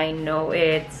 bestie. I know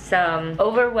it's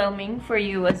overwhelming for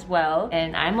you as well,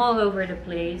 and I'm all over the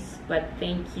place, but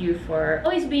thank you for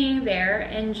always being there.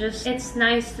 And just, it's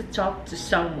nice to talk to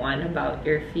someone about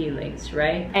your feelings,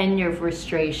 right, and your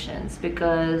frustrations,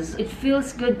 because it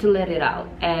feels good to let it out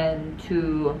and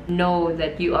to know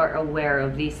that you are aware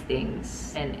of these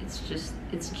things, and it's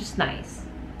just nice.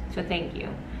 So thank you,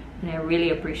 and I really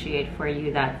appreciate for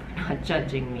you that for not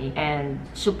judging me and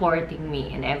supporting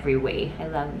me in every way. I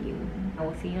love you. I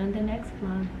will see you on the next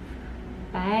vlog.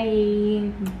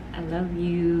 Bye. I love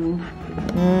you.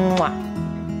 Mwah.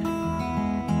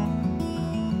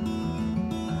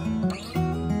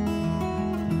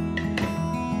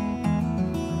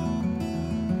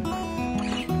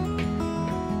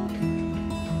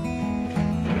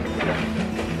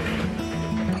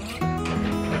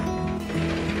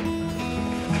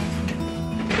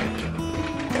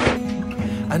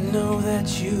 I know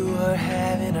that you are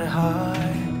having a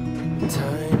hard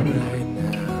time right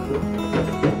now.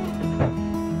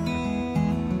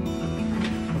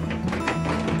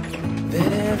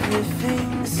 That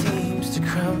everything seems to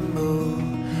crumble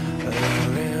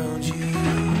around you.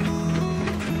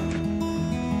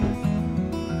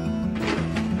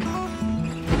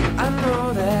 I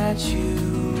know that you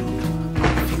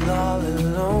feel all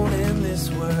alone in this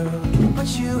world, but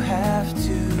you have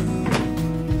to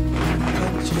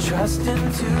trust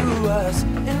into us,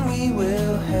 and we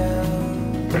will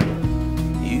help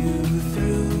you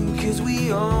through, 'cause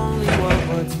we only want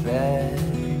what's best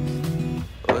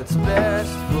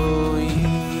for you.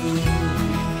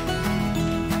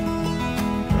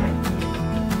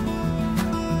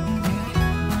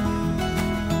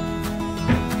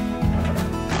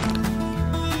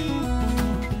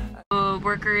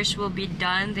 Workers will be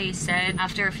done, they said,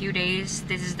 after a few days.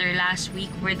 This is their last week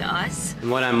with us. And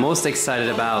what I'm most excited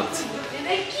about. In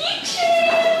the kitchen!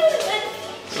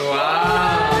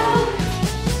 Wow!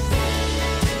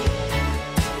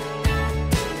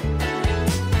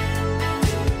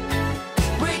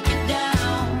 Break it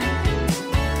down.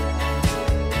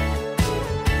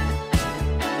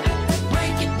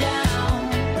 Break it down.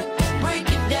 Break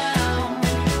it down.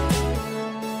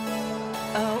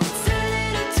 Oh, it's a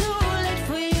little too late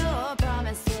for your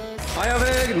promises. Hi,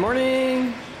 Ave. Good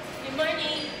morning. Good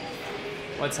morning.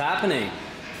 What's happening?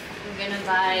 I'm gonna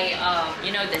buy,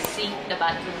 you know, the sink, the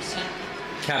bathroom sink.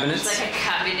 Cabinets? It's like a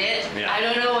cabinet. Yeah. I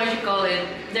don't know what you call it.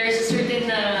 There's a certain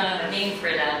name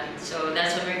for that. So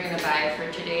that's what we're gonna buy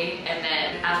for today. And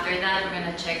then after that, we're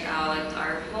gonna check out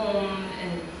our home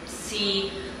and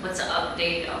see what's the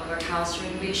update of our house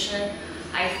renovation.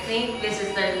 I think this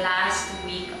is the last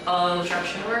week of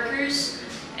construction workers,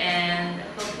 and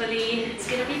hopefully it's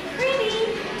gonna be pretty.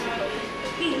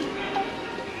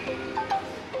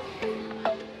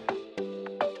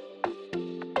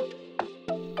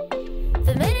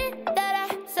 The minute that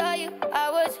I saw you, I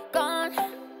was gone.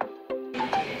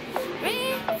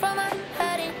 Read from my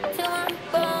head into my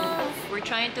bones. We're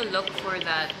trying to look for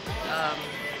that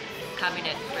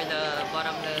cabinet for the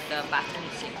bottom of the bathroom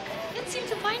sink. Let's seem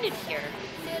to find it here.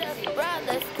 Sit up,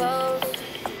 brother's coast.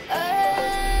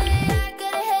 I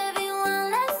gotta have you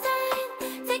one last time.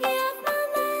 Take it off my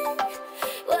mind.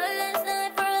 One last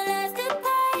night for a last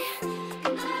goodbye.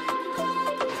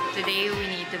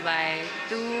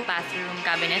 bathroom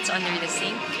cabinets under the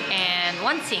sink and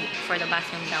one sink for the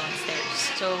bathroom downstairs.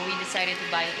 So we decided to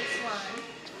buy this one,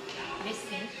 this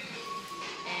sink,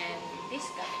 and this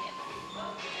cabinet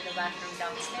for the bathroom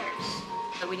downstairs.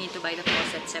 So we need to buy the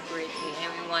faucet separately and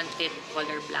we want it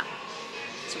color black.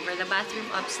 So for the bathroom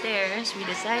upstairs, we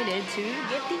decided to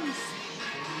get these.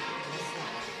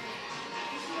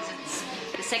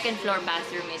 The second floor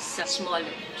bathroom is smaller,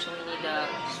 so we need a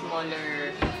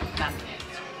smaller cabinet.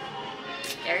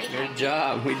 Very Good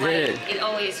job, we did it.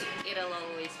 It'll always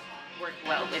work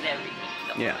well with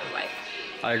everything. Yeah,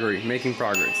 I agree. Making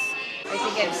progress. I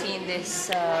think I've seen this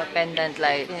pendant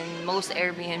light in most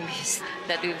Airbnbs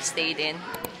that we've stayed in,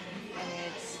 and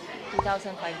it's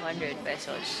 2,500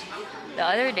 pesos. The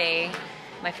other day,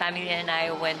 my family and I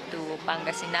went to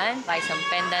Pangasinan, buy some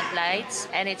pendant lights,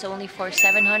 and it's only for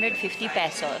 750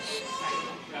 pesos.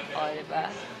 Oh, diba?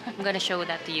 I'm gonna show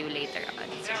that to you later on.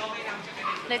 So,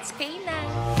 let's pay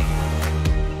now.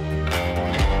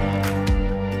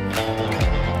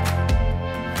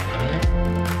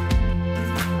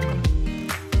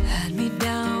 Had me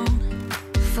down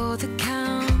for the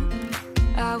count.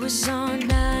 I was on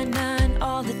 9-9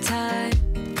 all the time.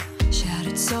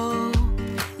 Shattered soul,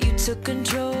 you took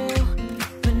control,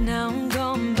 but now I'm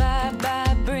gone.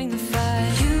 Bye-bye, bring the fire.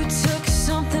 You took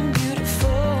something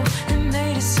beautiful and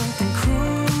made it something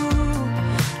cruel.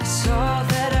 It's all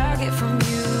that I get from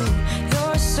you.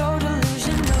 You're so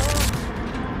delusional.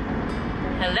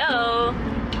 Hello!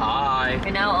 Hi.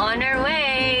 We're now on our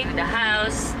way to the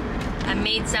house. I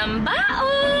made some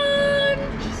baon!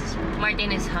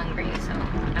 Martin is hungry, so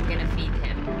I'm gonna feed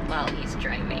him while he's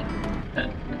driving.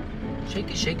 Shake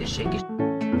it, shake it, shake it.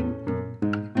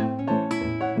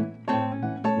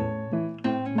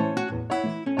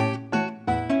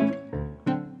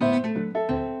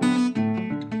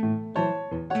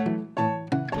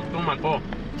 Gutom ako.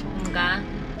 Ka?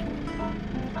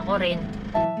 Ako rin.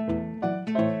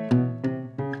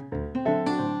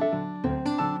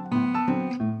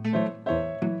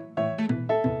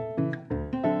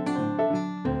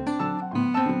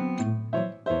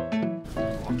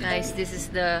 Guys, this is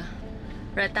the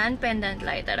rattan pendant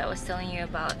light that I was telling you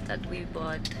about that we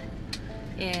bought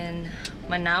in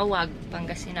Manawag,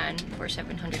 Pangasinan for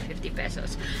 750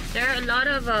 pesos. There are a lot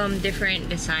of different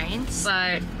designs,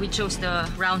 but we chose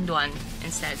the round one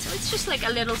instead. So it's just like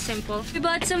a little simple. We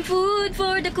bought some food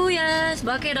for the kuyas,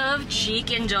 bucket of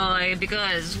chicken joy,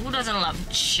 because who doesn't love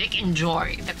chicken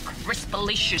joy? The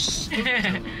crispalicious.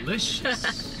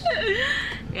 Delicious.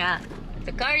 Yeah.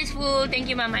 The car is full. Thank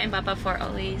you, Mama and Papa, for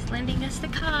always lending us the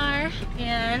car.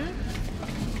 And,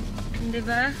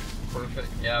 diba?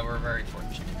 Perfect. Yeah, we're very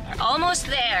fortunate. We're almost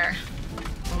there.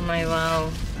 Oh my,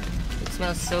 wow. It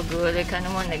smells so good. I kind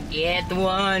of want to get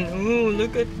one. Ooh,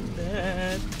 look at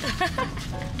that.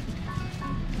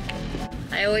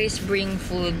 I always bring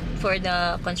food for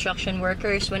the construction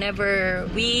workers whenever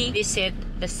we visit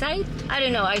the site. I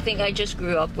don't know. I think I just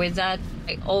grew up with that.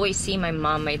 I always see my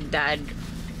mom, my dad,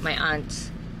 my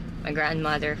aunts, my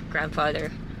grandmother,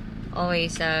 grandfather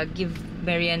always give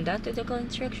merienda to the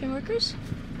construction workers.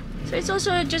 So it's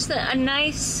also just a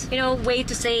nice, you know, way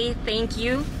to say thank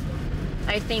you.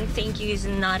 I think thank you is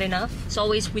not enough. It's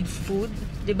always with food,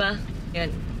 diba? Yan.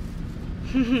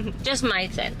 Just my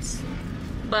sense.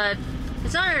 But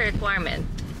it's not a requirement,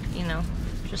 you know.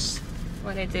 Just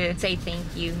wanted to say thank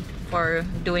you for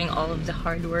doing all of the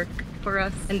hard work for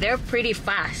us. And they're pretty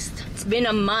fast. It's been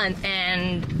a month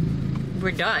and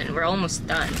we're done. We're almost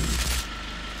done.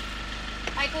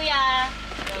 Hi, Kuya!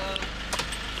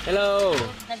 Hello!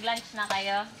 Nag-lunch na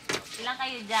kayo? Ilan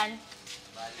kayo dyan?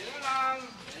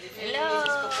 Hello!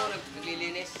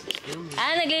 Naglilinis.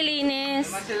 Ah, naglilinis.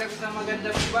 Naman sila ko sa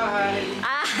magandang bahay.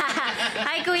 Ah,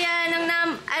 hi Kuya!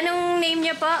 Anong name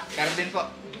niyo po? Carbin po.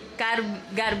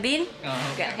 Garbin? Oo.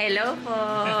 Hello po!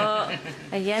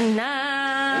 Ayan na!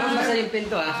 Basa yung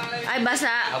pinto Ay,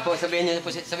 basa! Opo, sabihin niyo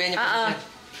po. Oo.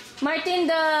 Martin,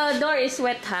 the door is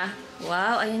wet ha?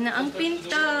 Wow, ayan na ang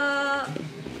pinto!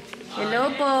 Hello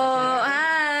po!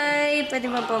 Hi! Pwede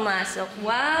ba pumasok?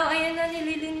 Wow, ayan na,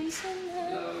 nililinisan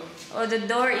na. Oh, the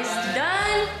door is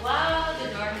done! Wow, the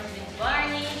door has been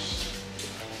varnished.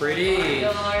 Pretty!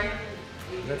 Door.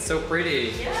 That's so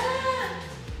pretty. Yeah!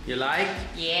 You like?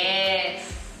 Yes!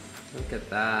 Look at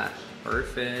that.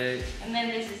 Perfect. And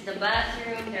then this is the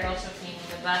bathroom. They're also cleaning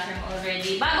the bathroom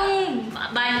already. Bagong,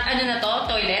 ano na to?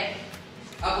 Toilet?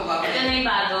 Apo, bago. Ito na yung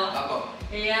bago? Apo.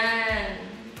 Ayan.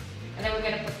 And then we're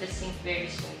gonna put the sink very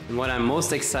soon. And what I'm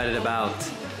most excited about.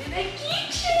 The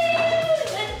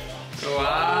kitchen!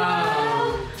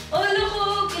 Wow! Oh,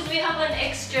 look, because we have an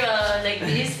extra like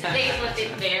this. They put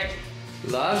it there.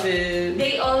 Love it.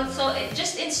 They also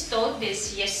just installed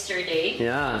this yesterday.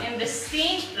 Yeah. And the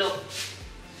sink, look.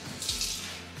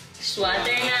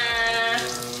 Swatter na.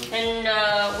 And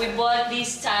we bought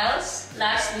these tiles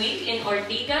last week in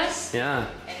Ortigas.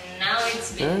 Yeah. And now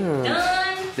it's been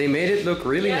done. They made it look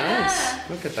really Yeah. nice.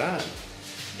 Look at that.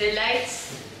 The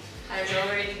lights has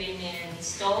already been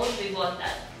installed. We bought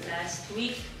that last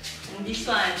week. And this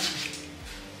one.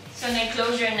 So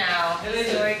closure now.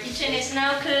 So our kitchen is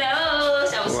now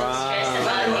closed. I was so stressed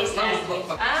about this last week.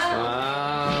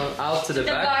 Wow. Out to the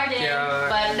garden, backyard.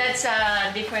 but that's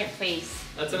a different phase.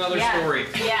 That's another story.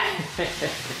 Yeah.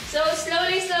 So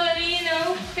slowly, you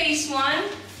know, phase 1.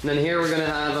 And then here we're gonna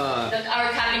have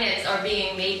Our cabinets are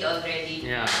being made already.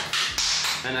 yeah,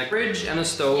 and a fridge and a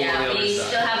stove on the Yeah, other we side.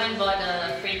 still haven't bought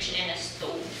a fridge and a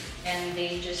stove. And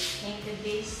they just painted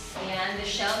this. Yeah, and the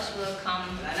shelves will come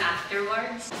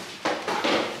afterwards.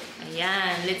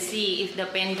 Ayan, let's see if the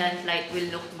pendant light will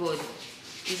look good.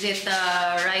 Is it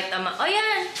right amount? Oh,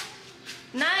 yeah!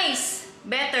 Nice!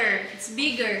 Better. It's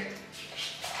bigger.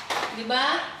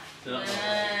 Diba? Yeah.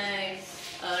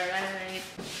 Nice. Alright.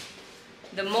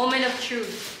 The moment of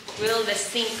truth. Will the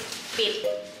sink fit?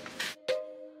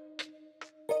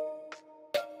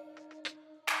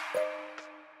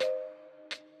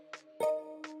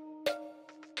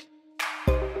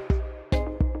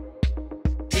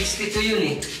 Ito yun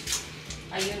eh.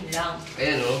 Ayun lang.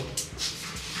 Ayan oh.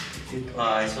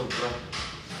 Ay, sobra.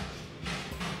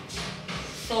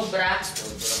 Sobra.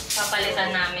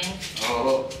 Papalitan namin.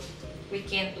 Oo.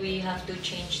 We have to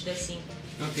change the sink.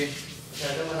 Okay.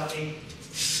 Masyado malaki.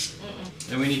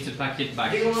 Then we need to pack it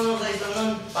back. Hindi ko nga kahit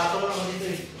naman. Patong lang ako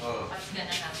dito eh. Oo. What's gonna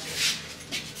happen?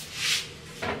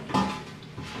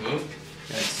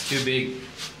 That's too big.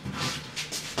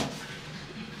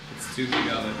 It's too big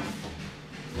of it.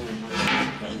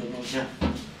 Nandun lang siya.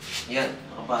 Yan,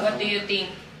 nakapatong. What do you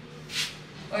think?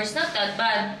 Or it's not that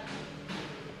bad?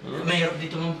 Mahirap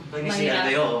dito mo.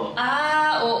 Mahirap. Oo.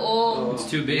 Ah, oo.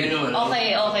 It's too big. Yan naman.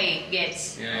 Okay,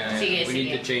 gets. Yeah. Sige, We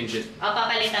need to change it.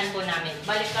 Papalitan po namin.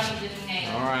 Balik kami dun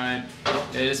ngayon. Alright.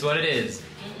 It is what it is.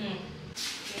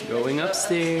 Going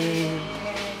upstairs.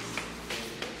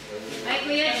 Hi,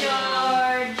 Kuya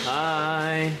George!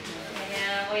 Hi.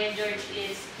 Yeah, Kuya George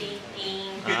is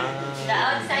painting the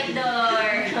outside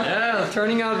door. Yeah,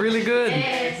 turning out really good.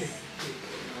 Yes.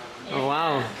 Oh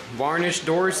wow, varnished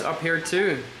doors up here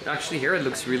too. Actually here it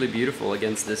looks really beautiful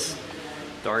against this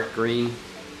dark green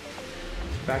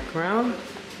background.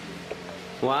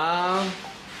 Wow.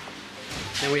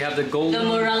 And we have the golden,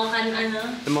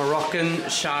 the Moroccan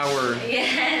shower.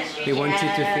 Yes. We want you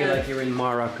to feel like you're in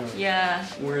Morocco. Yeah.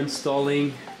 We're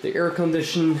installing the air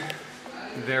condition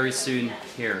very soon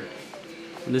here.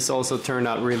 And this also turned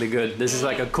out really good. This is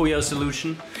like a Kuya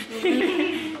solution.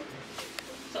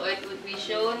 So it would be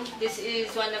shown. This is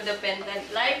one of the pendant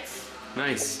lights.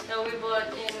 Nice. So we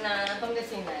bought in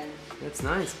Pangasinan. That's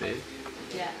nice, babe.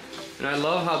 Yeah. And I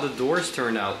love how the doors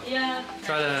turned out. Yeah.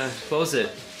 Try to close it.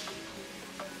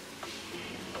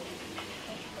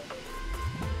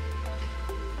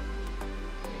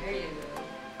 There you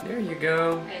go. There you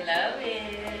go. I love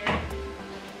it.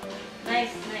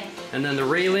 Nice. And then the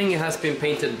railing has been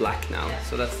painted black now,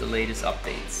 so that's the latest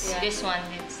updates. Yeah. This one,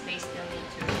 they still need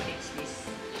to fix this.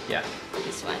 Yeah.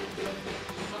 This one.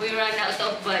 We run out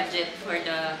of budget for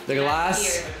the glass?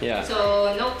 year. Yeah.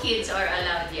 So no kids are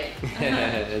allowed yet.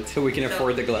 Until we can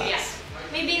afford the glass. Yeah.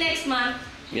 Maybe next month.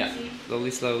 Yeah.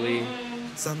 Slowly.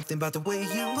 Something about the way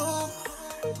you move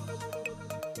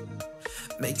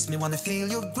makes me wanna feel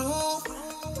your groove.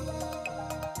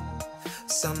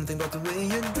 Something about the way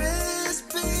you dress,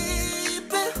 baby,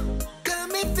 got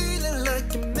me feeling like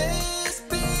a mess,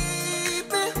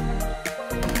 baby.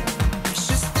 We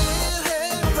should still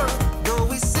have fun, though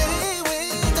we say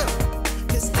we don't,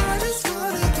 'cause I just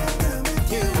wanna get down with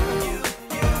you.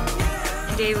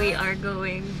 Today we are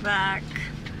going back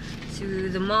to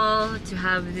the mall to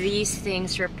have these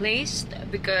things replaced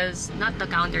because not the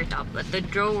countertop but the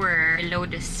drawer below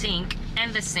the sink,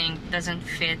 and the sink doesn't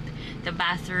fit the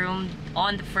bathroom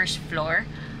on the first floor,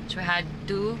 so we had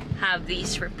to have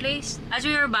these replaced. As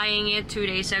we were buying it 2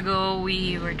 days ago,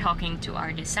 we were talking to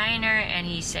our designer and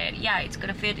he said yeah, it's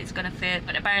gonna fit,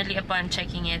 but apparently upon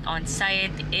checking it on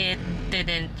site it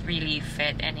didn't really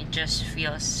fit and it just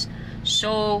feels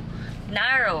so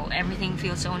narrow. Everything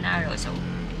feels so narrow, so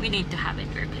we need to have it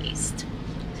replaced.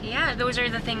 So yeah, those are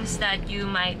the things that you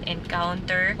might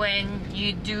encounter when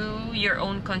you do your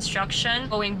own construction.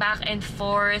 Going back and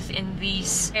forth in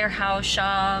these warehouse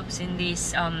shops, in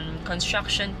these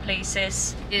construction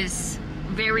places is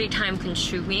very time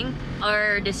consuming.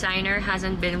 Our designer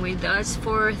hasn't been with us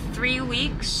for 3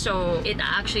 weeks, so it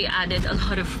actually added a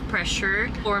lot of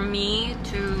pressure for me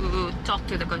to talk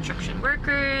to the construction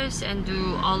workers and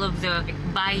do all of the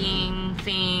buying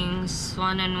things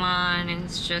one-on-one, and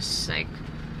it's just like,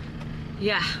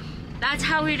 yeah, that's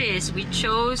how it is. We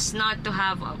chose not to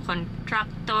have a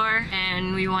contractor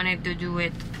and we wanted to do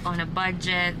it on a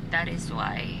budget. That is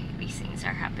why these things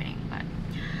are happening. But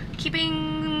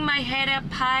keeping my head up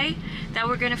high that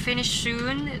we're gonna finish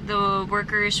soon. The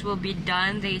workers will be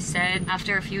done. They said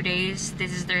after a few days,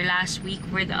 this is their last week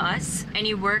with us.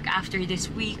 Any work after this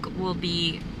week will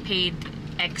be paid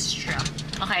extra.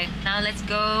 Okay, now let's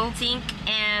go sink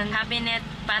and cabinet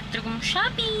bathroom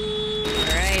shopping.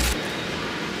 Alright,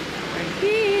 we're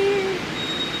here.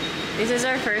 This is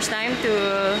our first time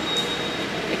to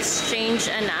exchange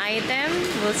an item.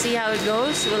 We'll see how it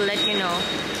goes. We'll let you know.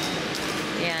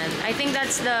 Yeah, I think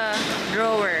that's the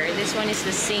drawer. This one is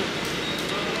the sink.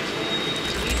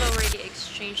 So we've already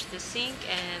exchanged the sink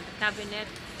and the cabinet.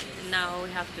 And now we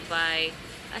have to buy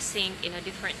a sink in a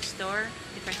different store,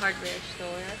 different hardware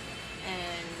store,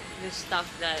 and the stuff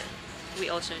that we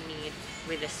also need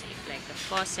with the sink, like the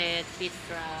faucet, pit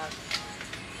trap,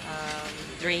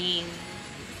 drain,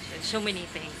 so many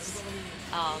things.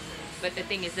 But the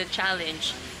thing is, the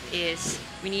challenge is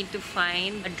we need to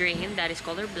find a drain that is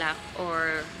color black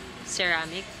or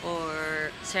ceramic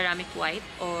white,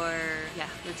 or yeah,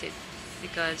 that's it,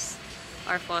 because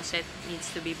our faucet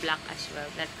needs to be black as well.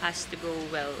 That has to go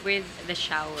well with the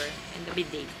shower and the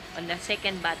bidet on the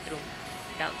second bathroom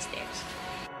downstairs.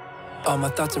 All my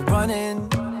thoughts are running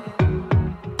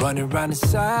around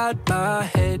inside my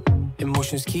head.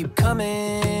 Emotions keep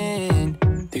coming,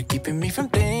 they're keeping me from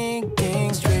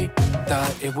thinking straight.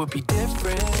 Thought it would be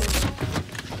different.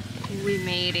 We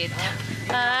made it.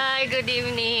 Hi, good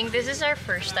evening. This is our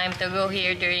first time to go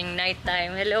here during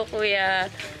nighttime. Hello, Kuya.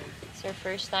 It's our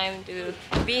first time to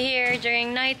be here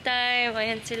during nighttime.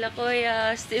 Ayan sila,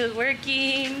 Kuya, still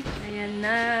working. Ayan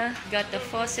na. Got the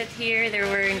faucet here. There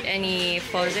weren't any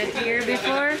faucet here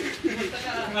before.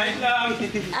 Kahit lang.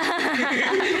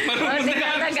 Hindi ka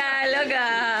Tagalog,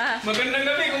 ah. Magandang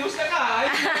gabi, kumusta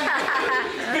ka?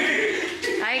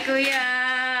 Hi, Kuya.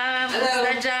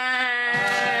 Kumusta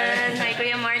dyan? Hi,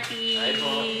 Kuya Marty. Hi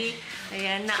po.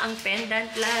 Ayan na ang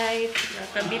pendant light.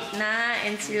 Nakabit na.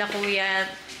 And sila, Kuya,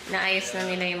 naayos na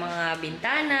nila yung mga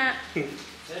bintana.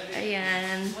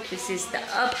 Ayan. This is the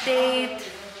update.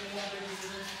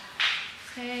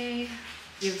 Okay.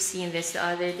 You've seen this the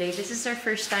other day. This is our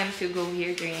first time to go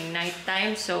here during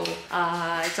nighttime. So,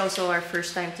 it's also our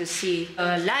first time to see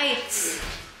lights.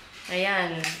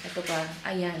 Ayan. Ito pa.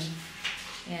 Ayan.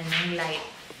 Ayan, yung light.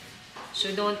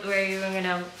 So don't worry, we're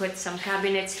gonna put some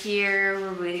cabinets here.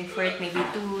 We're waiting for it maybe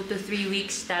 2 to 3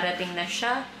 weeks. Darating na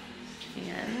siya.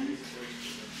 Ayan.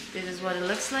 This is what it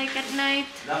looks like at night.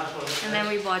 And then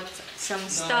we bought some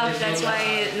stuff. That's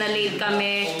why na-late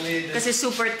kami. Kasi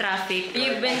super traffic.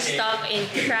 We've been stuck in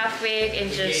traffic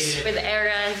and just with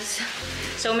errands.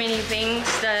 So many things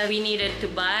that we needed to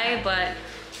buy. But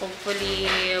hopefully,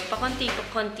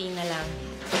 pakonti-konti na lang.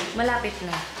 Malapit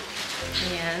na.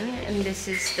 Ayan. And this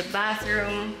is the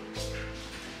bathroom.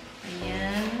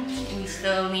 Ayan. We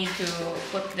still need to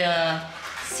put the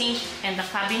sink and the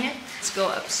cabinet. Let's go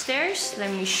upstairs.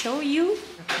 Let me show you.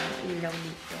 Ilaw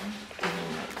dito.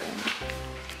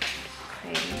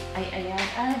 Okay. Ay, ayan.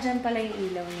 Ah, dyan pala yung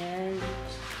ilaw niyan.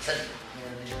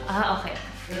 Ah, okay.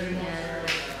 Ayan.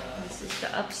 This is the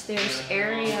upstairs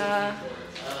area.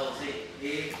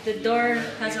 The door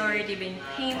has already been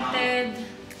painted.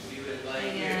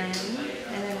 Ayan.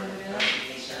 And then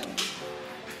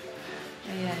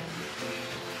ayan.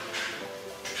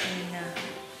 Ayan na.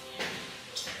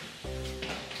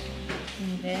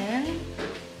 And then,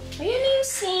 ayan na yung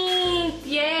sink!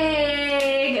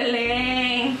 Yay!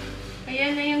 Galing!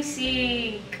 Ayan na yung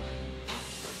sink.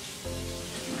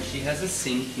 She has a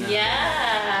sink now.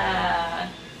 Yeah!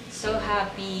 So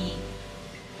happy.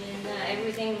 And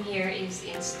everything here is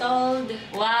installed.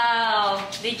 Wow!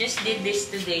 They just did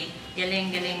this today. Galing,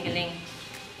 galing, galing.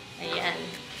 Ayan.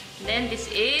 Then this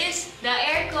is the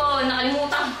aircon.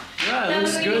 Nakalimutan. Yeah, it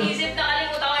looks good. Naisip,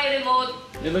 nakalimutan ko yung remote.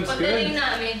 It looks Pagdating good.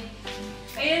 namin.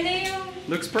 Ayan na yung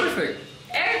Looks perfect.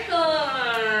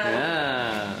 aircon.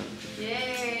 Yeah.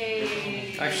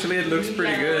 Yay! Actually, it looks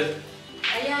pretty good.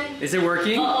 Ayan. Is it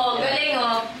working? Oo, galing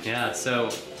oh. Yeah, so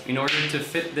in order to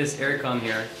fit this aircon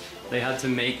here, they had to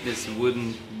make this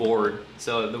wooden board.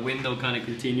 So the window kind of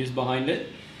continues behind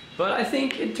it. But I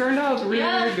think it turned out really,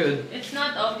 really good. It's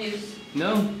not obvious.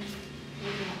 No.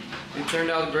 It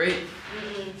turned out great.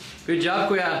 Good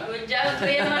job, Kuya. Good job,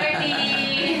 Kuya Marty.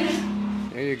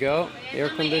 There you go. Air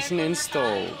conditioning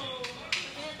installed.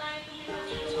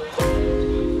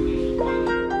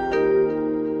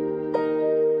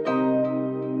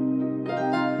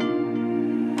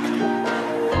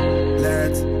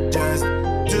 Let's just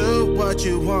do what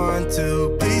you want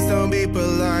to. Please don't be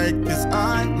polite, cause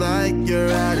I like your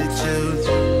attitude.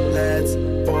 Let's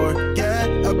forget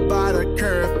about a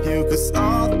curfew, cause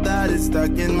all that is stuck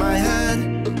in my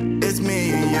head is me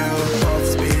and you.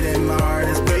 Both speed and my heart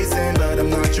is racing, but I'm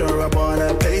not sure I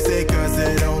wanna pace it, cause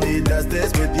it only does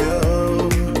this with you.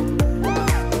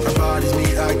 Our bodies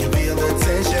meet, I can feel the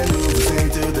tension. Move us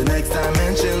into the next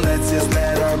dimension. Let's just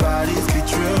let our bodies be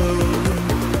true.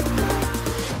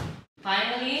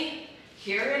 Finally,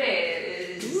 here it is.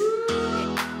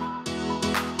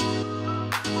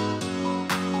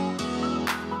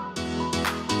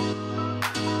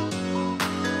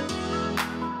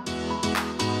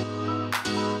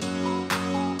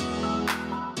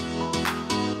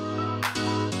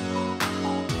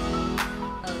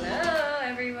 Hello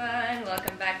everyone,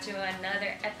 welcome back to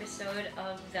another episode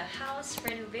of the House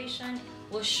Renovation.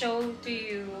 We'll show to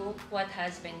you what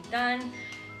has been done.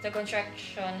 The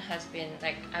construction has been,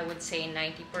 like, I would say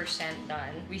 90%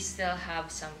 done. We still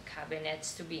have some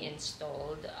cabinets to be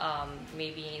installed,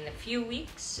 maybe in a few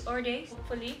weeks or days,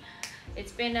 hopefully.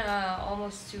 It's been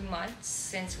almost 2 months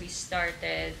since we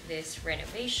started this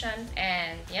renovation,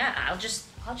 and yeah, I'll just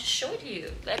show it to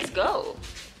you. Let's go.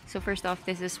 So first off,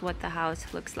 this is what the house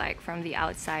looks like from the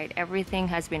outside. Everything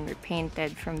has been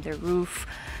repainted, from the roof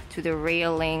to the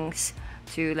railings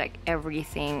to like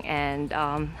everything, and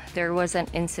there was an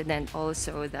incident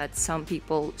also that some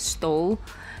people stole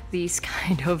these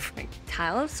kind of like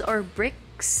tiles or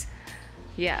bricks.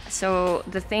 Yeah, so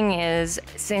the thing is,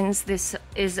 since this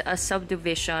is a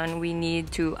subdivision, we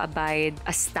need to abide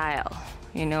a style,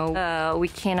 you know. We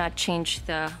cannot change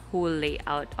the whole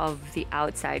layout of the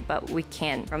outside, but we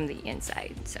can from the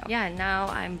inside. So yeah, now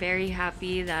I'm very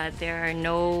happy that there are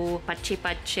no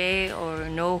pache or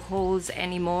no holes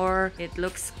anymore. It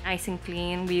looks nice and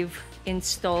clean. We've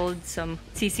installed some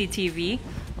CCTV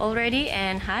already.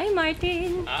 And hi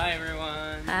Martin. Hi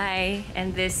everyone. Hi,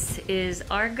 and this is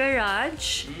our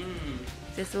garage.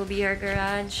 This will be our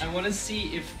garage. I want to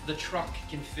see if the truck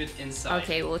can fit inside.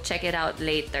 Okay, we'll check it out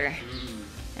later.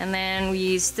 And then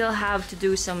we still have to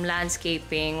do some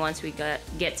landscaping once we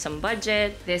get some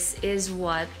budget. This is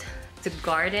what the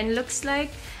garden looks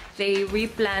like. They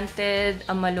replanted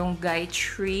a malunggay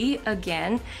tree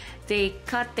again. They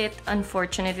cut it,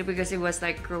 unfortunately, because it was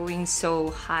like growing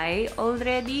so high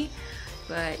already.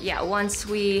 But yeah, once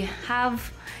we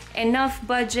have enough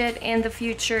budget in the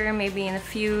future, maybe in a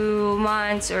few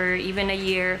months or even a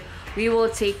year, we will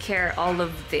take care of all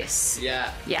of this.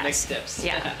 Yeah, yes. Next steps.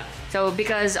 Yeah. So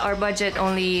because our budget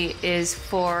only is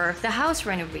for the house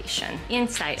renovation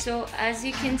inside. So as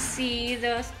you can see,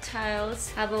 the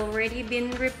tiles have already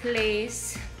been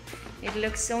replaced. It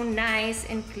looks so nice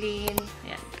and clean.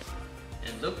 Yeah.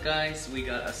 And look guys, we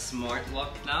got a smart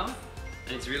lock now.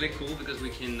 And it's really cool because we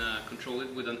can control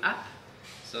it with an app.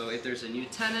 So if there's a new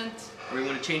tenant or we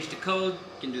want to change the code,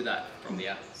 you can do that from the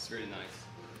app. It's really nice.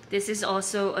 This is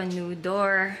also a new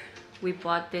door. We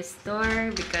bought this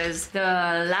door because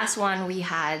the last one we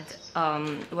had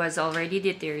was already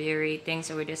deteriorating,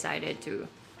 so we decided to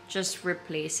just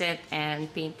replace it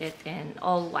and paint it in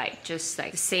all white, just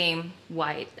like the same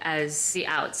white as the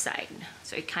outside,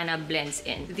 so it kind of blends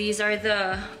in. These are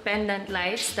the pendant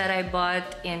lights that I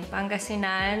bought in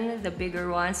Pangasinan, the bigger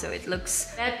ones, so it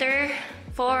looks better.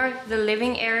 For the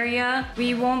living area,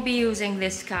 we won't be using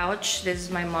this couch. This is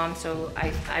my mom, so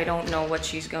I don't know what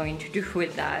she's going to do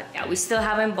with that. Yeah, we still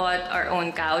haven't bought our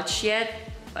own couch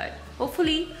yet, but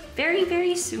hopefully very,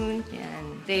 very soon.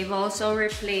 And they've also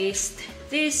replaced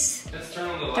this. Let's turn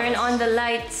on the lights. Turn on the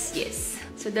lights, yes.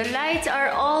 So the lights are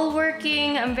all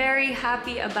working. I'm very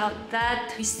happy about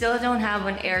that. We still don't have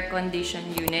an air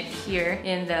conditioned unit here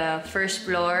in the first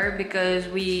floor because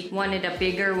we wanted a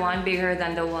bigger one, bigger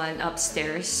than the one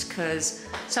upstairs, because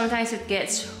sometimes it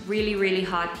gets really, really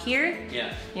hot here.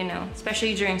 Yeah. You know,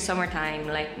 especially during summertime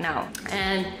like now.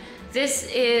 And this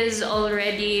is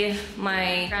already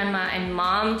my grandma and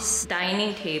mom's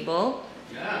dining table.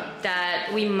 Yeah. That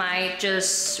we might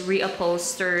just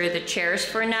reupholster the chairs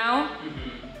for now.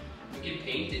 We can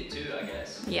paint it too, I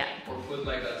guess. Yeah. Or put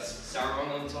like a sarong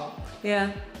on top.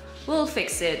 Yeah. We'll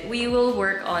fix it. We will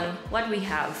work on what we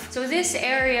have. So this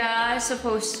area is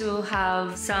supposed to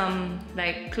have some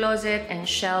like closet and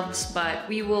shelves, but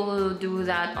we will do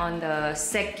that on the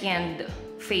second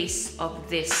phase of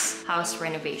this house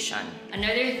renovation.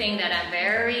 Another thing that I'm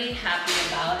very happy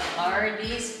about are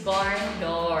these barn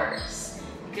doors.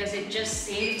 because it just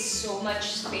saves so much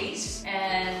space.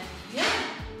 And yeah,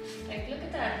 like look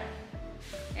at that.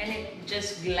 And it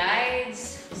just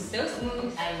glides so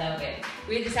smooth. I love it.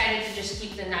 We decided to just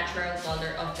keep the natural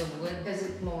color of the wood because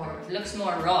it looks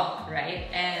more raw, right?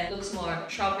 And looks more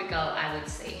tropical, I would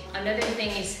say. Another thing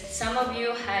is, some of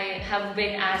you have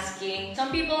been asking,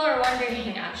 some people are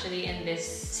wondering actually in this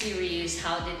series,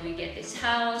 how did we get this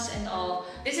house and all.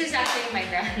 This is actually my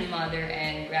grandmother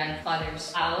and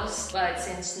grandfather's house, but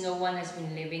since no one has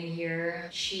been living here,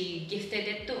 she gifted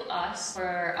it to us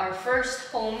for our first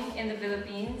home in the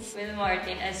Philippines with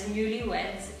Martin as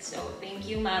newlyweds. So thank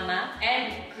you, Mama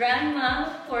and Grandma,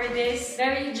 for this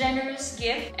very generous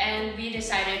gift. And we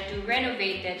decided to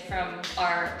renovate it from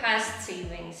our past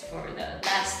savings for the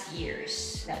last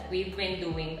years that we've been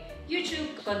doing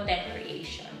YouTube content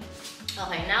creation.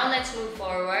 Okay, now let's move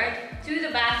forward to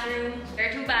the bathroom. There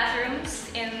are 2 bathrooms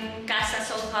in Casa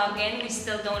Solhagen. We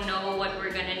still don't know what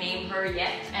we're gonna name her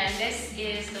yet. And this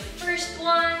is the first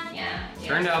one. Yeah.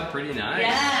 Turned out pretty nice.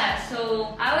 Yeah,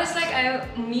 so I was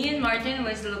like, me and Martin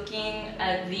was looking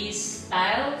at these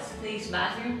tiles, these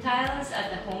bathroom tiles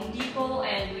at the Home Depot,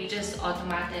 and we just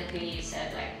automatically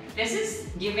said like, this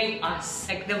is giving us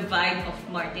like the vibe of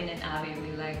Martin and Ave.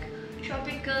 We like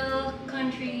tropical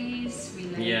countries, we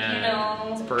like, you know,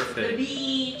 it's perfect. The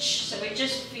beach. So it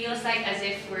just feels like as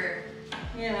if we're,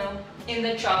 you know, in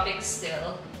the tropics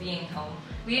still, being home.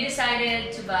 We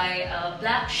decided to buy a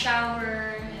black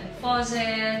shower and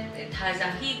faucet. It has a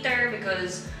heater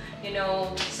because, you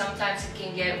know, sometimes it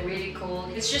can get really cold.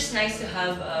 It's just nice to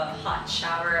have a hot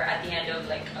shower at the end of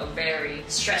like a very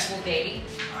stressful day.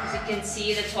 As you can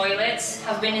see, the toilets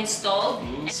have been installed.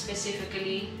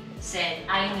 Specifically said,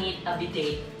 I need a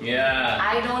bidet. Yeah.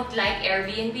 I don't like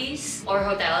Airbnbs or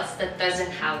hotels that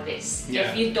doesn't have this. Yeah.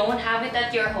 If you don't have it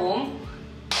at your home,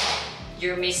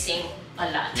 you're missing a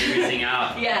lot. You're missing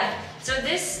out. Yeah. So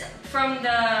this, from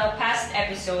the past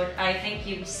episode, I think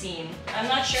you've seen. I'm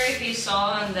not sure if you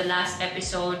saw on the last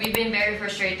episode, we've been very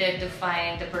frustrated to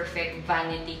find the perfect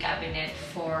vanity cabinet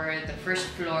for the first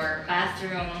floor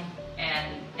bathroom.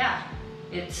 And yeah,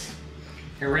 it's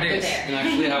here it is. there. And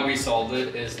actually how we solved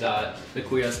it is that the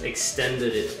Kuyas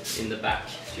extended it in the back,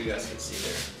 so you guys can see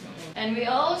there. And we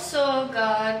also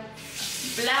got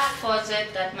black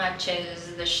faucet that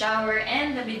matches the shower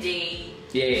and the bidet.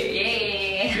 Yay!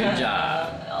 Yay! Good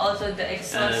job. Also the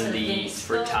exhaust And has been these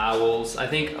for installed. towels. I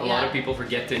think a lot of people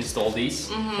forget to install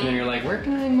these. And then you're like, where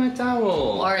can I hang my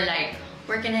towel? Or like,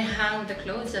 where can I hang the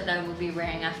clothes that I will be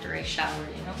wearing after I shower,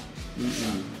 you know?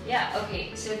 Yeah,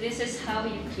 okay, so this is how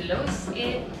you close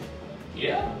it.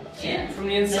 Yeah. Yeah. From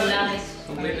the The inside. lock is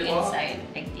from the Completely locked. inside,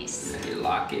 like this. And you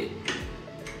lock it.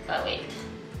 But wait,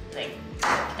 like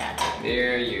that.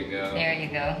 There you go. There you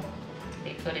go.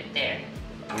 They put it there.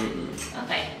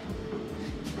 Okay.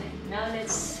 Now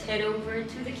let's head over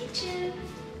to the kitchen.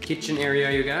 Kitchen area,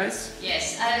 you guys.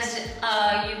 Yes, as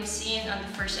you've seen on the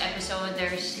first episode,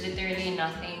 there's literally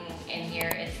nothing in here.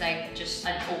 It's like just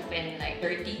an open, like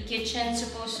dirty kitchen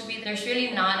supposed to be. There's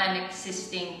really not an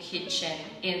existing kitchen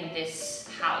in this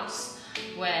house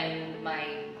when my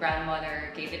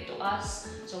grandmother gave it to us.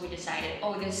 So we decided,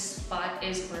 oh, this spot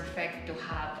is perfect to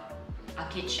have a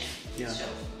kitchen. Yeah. So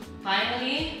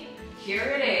finally, here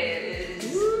it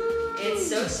is. It's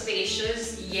so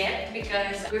spacious yet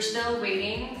because we're still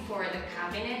waiting for the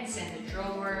cabinets and the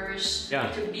drawers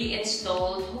to be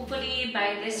installed. Hopefully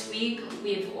by this week,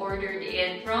 we've ordered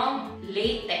it from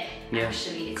Leyte.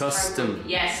 Actually, it's custom.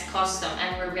 Yes, custom,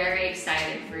 and we're very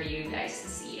excited for you guys to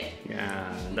see it.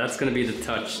 Yeah, that's gonna be the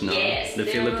touch now. Yes, the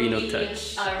there Filipino will be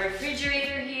touch. a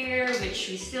refrigerator here, which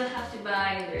we still have to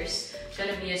buy. There's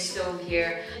gonna be a stove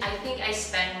here. I think I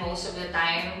spend most of the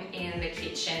time in the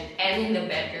kitchen and in the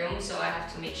bedroom, so I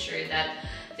have to make sure that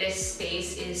this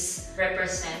space is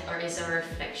a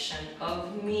reflection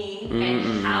of me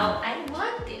and how I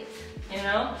want it. You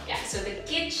know? Yeah, so the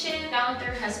kitchen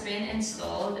counter has been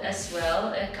installed as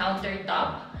well, a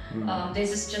countertop.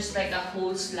 This is just like a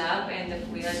whole slab, and the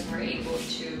Kuyas were able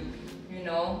to, you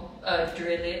know,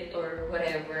 drill it or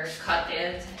whatever, cut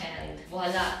it, and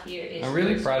voila, here is. I'm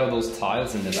really proud of those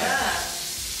tiles in the back.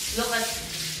 Yeah, look at.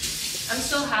 I'm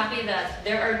so happy that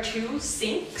there are 2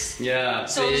 sinks. Yeah,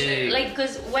 so big. like,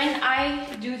 cause when I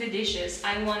do the dishes,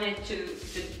 I wanted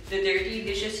the dirty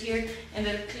dishes here and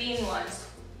the clean ones.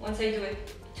 Once I do it,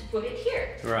 to put it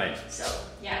here. Right. So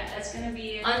yeah, that's gonna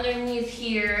be underneath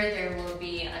here. There will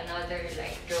be another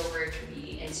like drawer to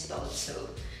be installed. So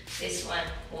this one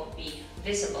won't be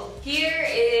visible. Here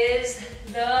is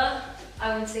the,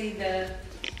 I would say the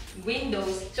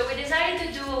windows. So we decided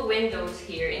to do a windows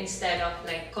here instead of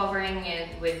like covering it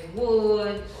with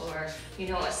wood or, you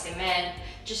know, a cement.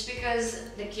 just because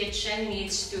the kitchen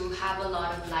needs to have a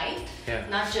lot of light. Yeah.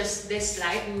 Not just this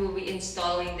light, we will be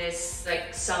installing this,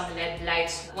 like some LED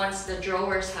lights once the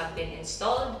drawers have been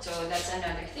installed. So that's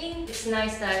another thing. It's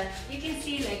nice that you can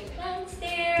see like plants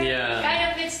there. Yeah.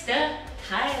 Kind of fits the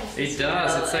tiles. It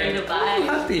does. It's like, I'm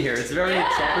happy here. It's very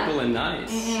tropical and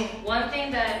nice. One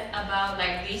thing that about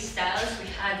like these tiles, we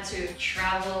had to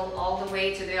travel all the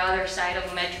way to the other side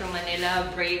of Metro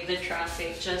Manila, brave the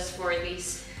traffic just for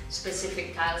these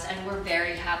specific tiles, and we're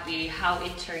very happy how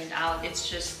it turned out. It's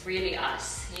just really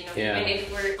us, you know. Yeah. Even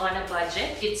if we're on a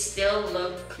budget, it still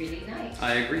looked really nice.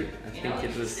 I agree. I think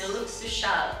it was still looks social.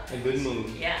 a good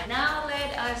move. Yeah. Now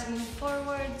let us move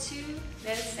forward to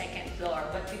the second floor.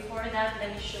 But before that,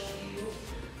 let me show you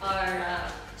our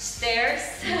stairs.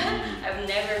 I've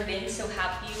never been so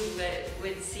happy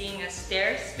with seeing a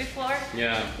stairs before.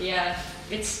 Yeah. Yeah.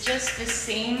 It's just the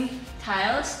same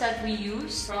tiles that we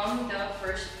use from the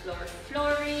first floor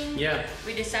flooring. Yeah.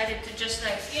 We decided to just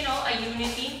like, you know, a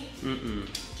unity.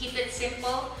 Keep it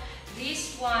simple.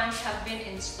 These ones have been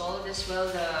installed as well,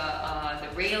 the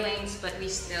railings, but we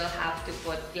still have to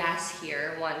put glass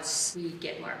here once we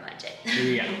get more budget.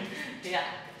 Yeah. Yeah.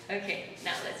 Okay,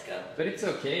 now let's go. But it's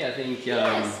okay, I think.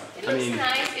 Yes, it looks I mean,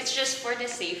 nice. It's just for the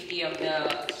safety of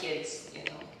the kids, you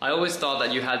know. I always thought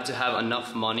that you had to have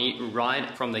enough money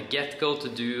right from the get-go to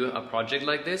do a project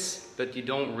like this, but you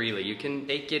don't really. You can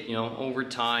take it, you know, over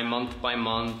time, month by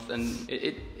month, and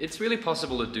it's really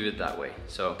possible to do it that way.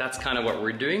 So that's kind of what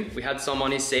we're doing. We had some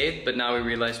money saved, but now we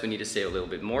realize we need to save a little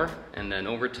bit more, and then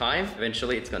over time,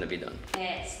 eventually it's gonna be done.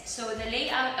 Yes, so the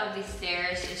layout of the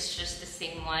stairs is just the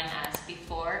same one as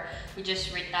before. We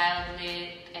just retiled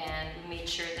it and made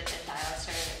sure that the tiles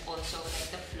are also, like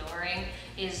the flooring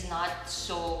is not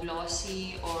so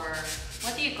glossy, or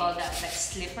what do you call that, like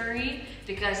slippery,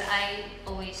 because I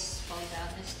always fall down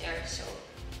the stairs, so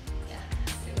yeah.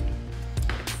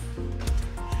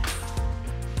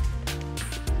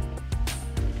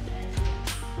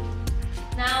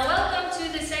 Now welcome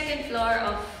to the second floor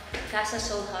of Casa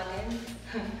Solhagen.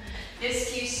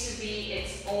 This used to be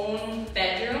its own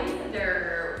bedroom.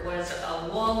 There was a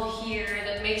wall here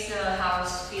that makes the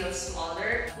house feel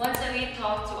smaller. Once we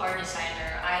talked to our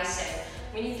designer, I said,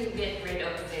 we need to get rid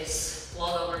of this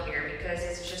wall over here because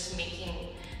it's just making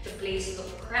the place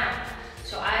look cramped.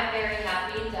 So I'm very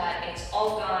happy that it's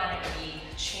all gone and we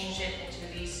changed it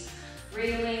into these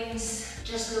railings.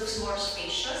 Just looks more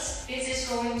spacious. This is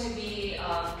going to be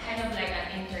kind of like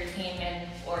an entertainment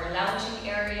or lounging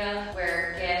area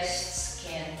where guests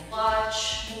can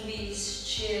watch movies,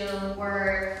 chill,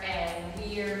 work, and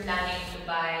we're planning to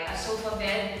buy a sofa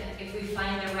bed if we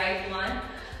find the right one.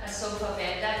 A sofa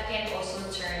bed that can also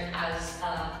turn as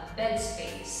a bed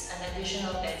space, an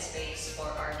additional bed space for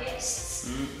our guests.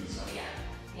 So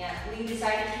yeah, we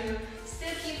decided to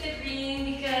still keep the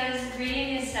green because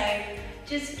green is like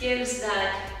just gives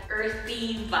that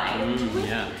earthy vibe to it.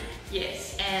 Yeah.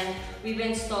 Yes, and we've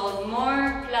installed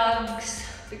more plugs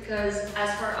because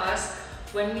as for us,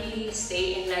 when we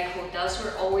stay in like hotels,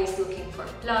 we're always looking for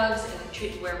plugs and a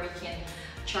treat where we can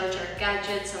charge our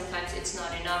gadgets. Sometimes it's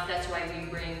not enough, that's why we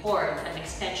bring cord, an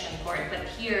extension cord. But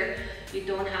here, you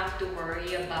don't have to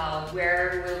worry about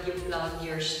where will you plug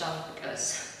your stuff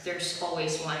because there's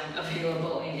always one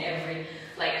available in every,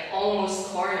 like almost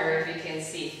corner if you can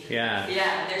see. Yeah.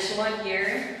 Yeah, there's one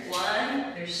here,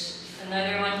 there's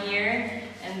another one here,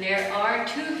 and there are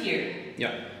two here.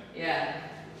 Yeah. Yeah.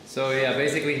 So yeah,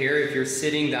 basically here, if you're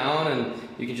sitting down and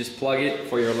you can just plug it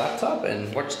for your laptop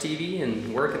and watch TV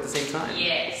and work at the same time.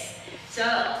 Yes.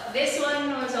 So this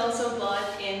one was also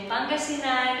bought in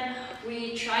Pangasinan.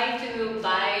 We try to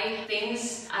buy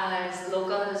things as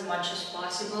local as much as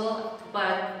possible,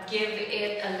 but give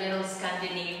it a little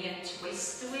Scandinavian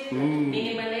twist to it,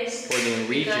 minimalist, For the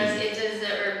region. because it is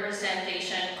a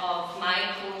representation of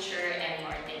my culture and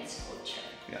Martin's culture.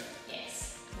 Yeah.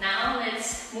 Yes. Now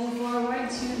let's move forward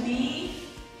to the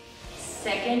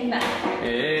second bathroom.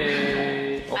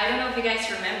 Hey. I don't know if you guys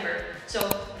remember. So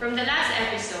from the last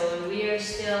episode, we are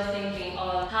still thinking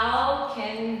of how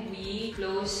can we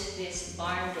close this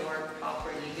barn door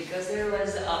properly, because there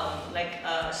was like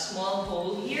a small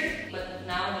hole here, but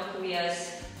now the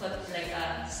Kuyas put like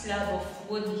a slab of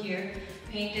wood here,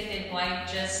 painted in white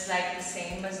just like the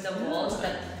same as the walls,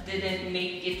 that didn't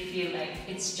make it feel like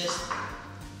it's just...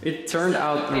 It turned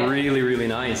out really, really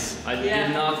nice. I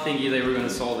did not think they were going to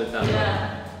solve it that well.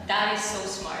 Yeah, that is so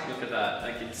smart. Look at that.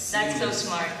 Like it's That's so seamless.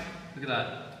 smart. Look at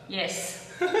that. Yes.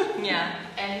 Yeah.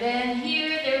 And then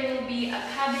here there will be a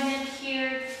cabinet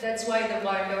here. That's why the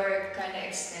barn door kind of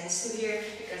extends to here,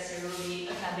 because there will be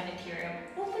a cabinet here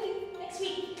hopefully next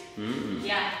week.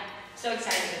 Yeah. So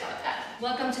excited about that.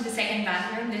 Welcome to the second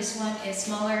bathroom. This one is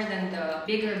smaller than the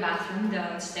bigger bathroom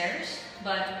downstairs,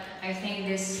 but I think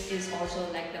this is also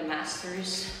like the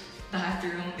master's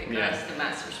bathroom because the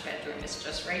master's bedroom is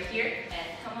just right here. And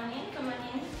come on in, come on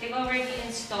in. They've already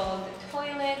installed the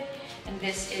toilet, and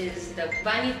this is the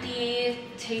vanity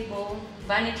table,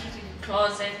 vanity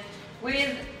closet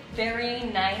with very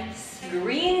nice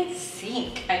green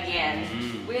sink again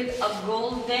with a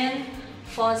golden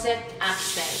faucet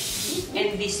accent,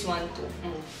 and this one too.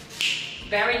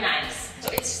 Very nice. So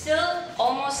it's still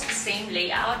almost the same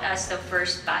layout as the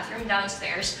first bathroom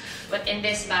downstairs, but in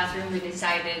this bathroom we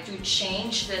decided to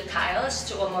change the tiles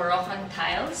to a Moroccan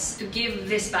tiles to give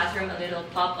this bathroom a little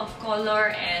pop of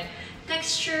color and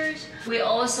textures. We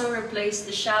also replaced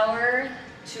the shower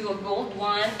to a gold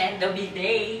one and the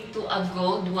bidet to a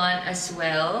gold one as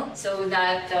well, so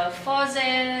that the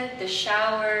faucet, the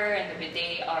shower, and the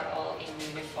bidet are all in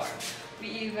uniform. We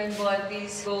even bought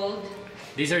these gold.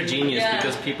 These are genius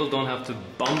because people don't have to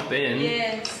bump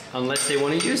in unless they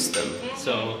want to use them.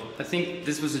 So I think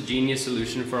this was a genius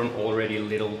solution for an already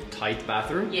little tight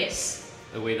bathroom. Yes.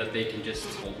 The way that they can just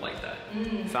hold like that.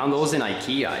 Found those in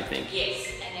IKEA, I think. Yes,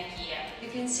 and IKEA. You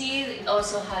can see it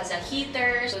also has a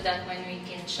heater so that when we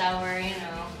can shower, you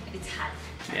know, it's hot.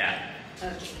 Yeah.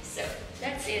 Okay, so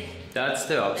that's it. That's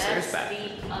the upstairs bathroom.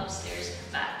 That's the upstairs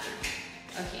bathroom.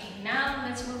 Okay, now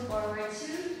let's move forward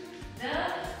to the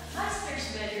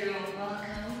master's bedroom.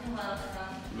 Welcome,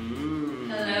 welcome.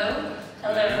 Hello,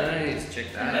 hello. Nice,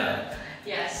 check that out.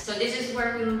 Yes, so this is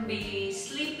where we'll be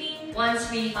sleeping once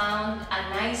we found a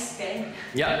nice bed.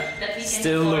 Yeah, that we can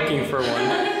still afford. looking for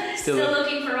one. Still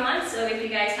looking for one. So if you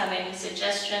guys have any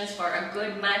suggestions for a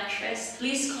good mattress,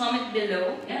 please comment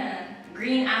below. Yeah,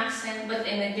 green accent but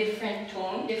in a different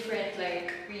tone, different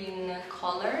like green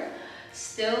color.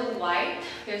 Still white,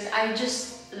 because I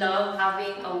just love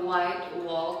having a white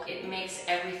wall. It makes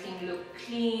everything look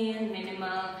clean,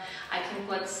 minimal. I can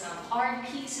put some art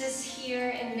pieces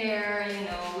here and there, you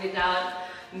know, without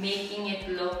making it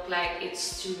look like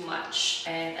it's too much.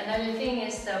 And another thing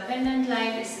is the pendant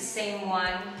light is the same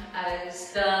one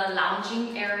as the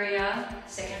lounging area,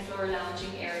 second floor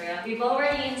lounging area. We've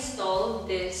already installed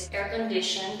this air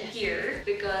conditioned here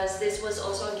because this was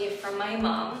also a gift from my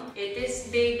mom. It is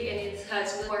big and it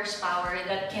has horsepower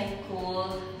that can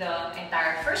cool the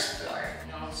entire first floor.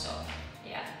 You know? So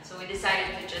yeah, so we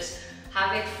decided to just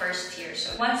have it first here.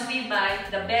 So once we buy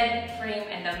the bed frame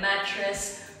and the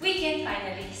mattress, we can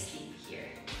finally sleep here.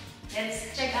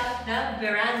 Let's check out the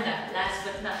veranda, last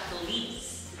but not the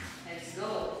least. Let's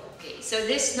go. Okay, so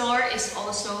this door is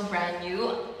also brand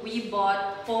new. We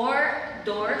bought 4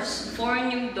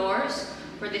 new doors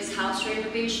for this house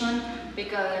renovation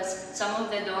because some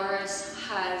of the doors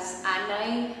has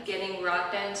anai getting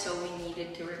rotten, so we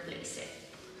needed to replace it.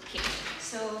 Okay,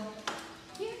 so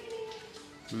here it is.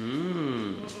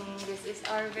 This is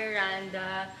our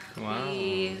veranda. Wow.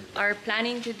 We are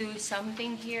planning to do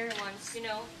something here once, you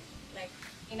know, like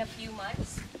in a few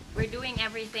months. We're doing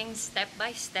everything step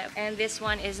by step, and this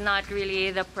one is not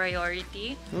really the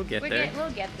priority. We'll get there.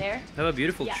 We'll get there. I have a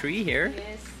beautiful tree here.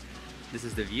 Yes. This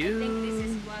is the I view. think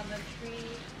this is guava tree.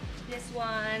 This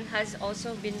one has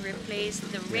also been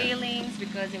replaced, the railings,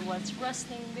 because it was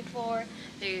rusting before.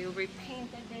 They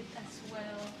repainted it as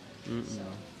well. So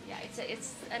yeah,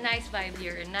 it's a nice vibe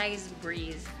here, a nice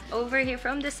breeze. Over here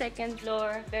from the second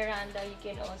floor veranda, you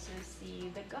can also see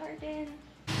the garden.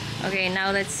 Okay,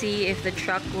 now let's see if the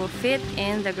truck will fit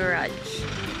in the garage.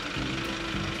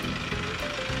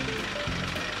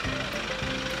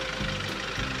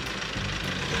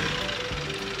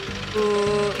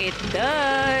 Ooh, it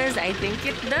does! I think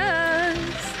it does!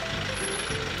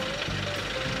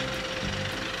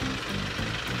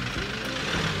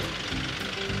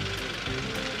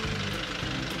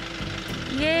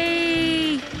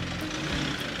 Yay!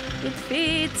 It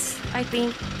fits, I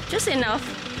think, just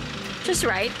enough. Just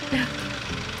right.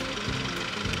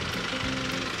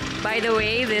 By the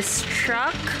way, this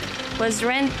truck was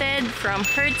rented from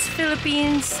Hertz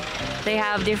Philippines. They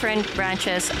have different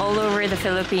branches all over the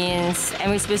Philippines,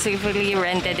 and we specifically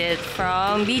rented it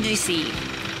from BGC.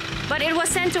 But it was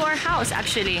sent to our house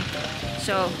actually.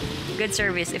 So, good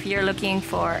service. If you're looking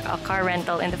for a car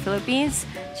rental in the Philippines,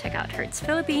 check out Hertz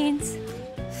Philippines.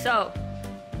 So,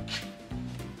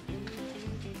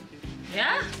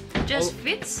 yeah, just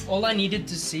fits. All I needed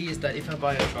to see is that if I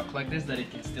buy a truck like this, that it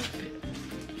can still fit.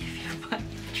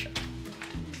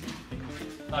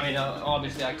 I mean,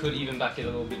 obviously I could even back it a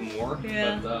little bit more,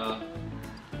 but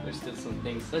there's still some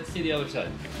things. Let's see the other side.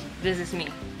 This is me.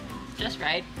 Just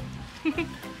right.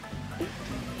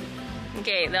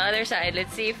 Okay, the other side.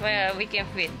 Let's see if we can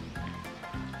fit.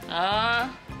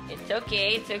 It's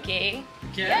okay, it's okay.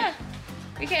 Can? Yeah,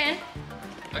 we can.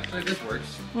 Actually, this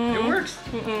works. Mm. It works.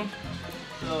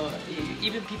 So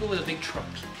even people with a big truck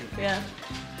can. Yeah.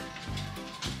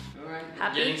 Alright.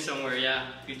 Happy? Getting somewhere, yeah.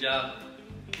 Good job.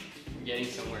 Getting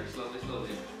somewhere, slowly, slowly.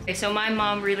 Okay, so my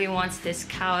mom really wants this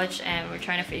couch and we're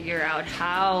trying to figure out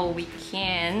how we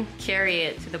can carry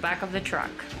it to the back of the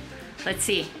truck. Let's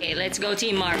see. Okay, let's go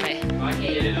Team Marve. I can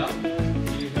get it up.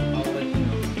 I'll let you know.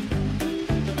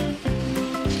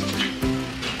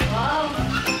 Wow.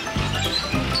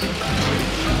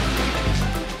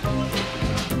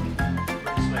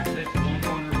 Just like this, one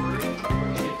corner first, or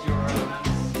get your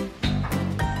hands.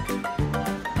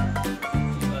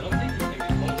 I don't think you can be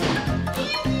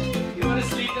close. You want to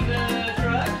sleep in the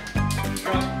truck?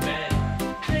 Truck bed.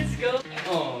 Let's go.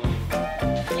 Oh.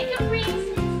 Take a breeze.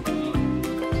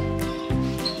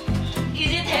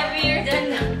 Is it heavier than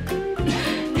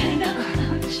the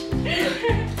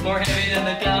couch? More heavy than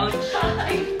the couch.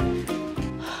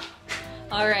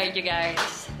 Alright, you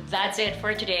guys. That's it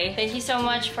for today. Thank you so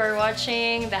much for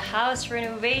watching the house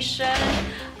renovation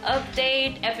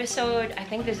update episode. I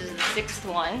think this is the 6th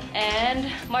one.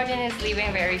 And Martin is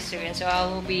leaving very soon, so I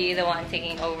will be the one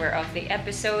taking over of the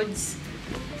episodes.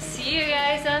 See you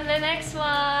guys on the next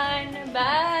one.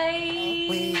 Bye!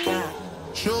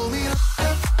 Show me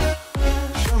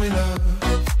love.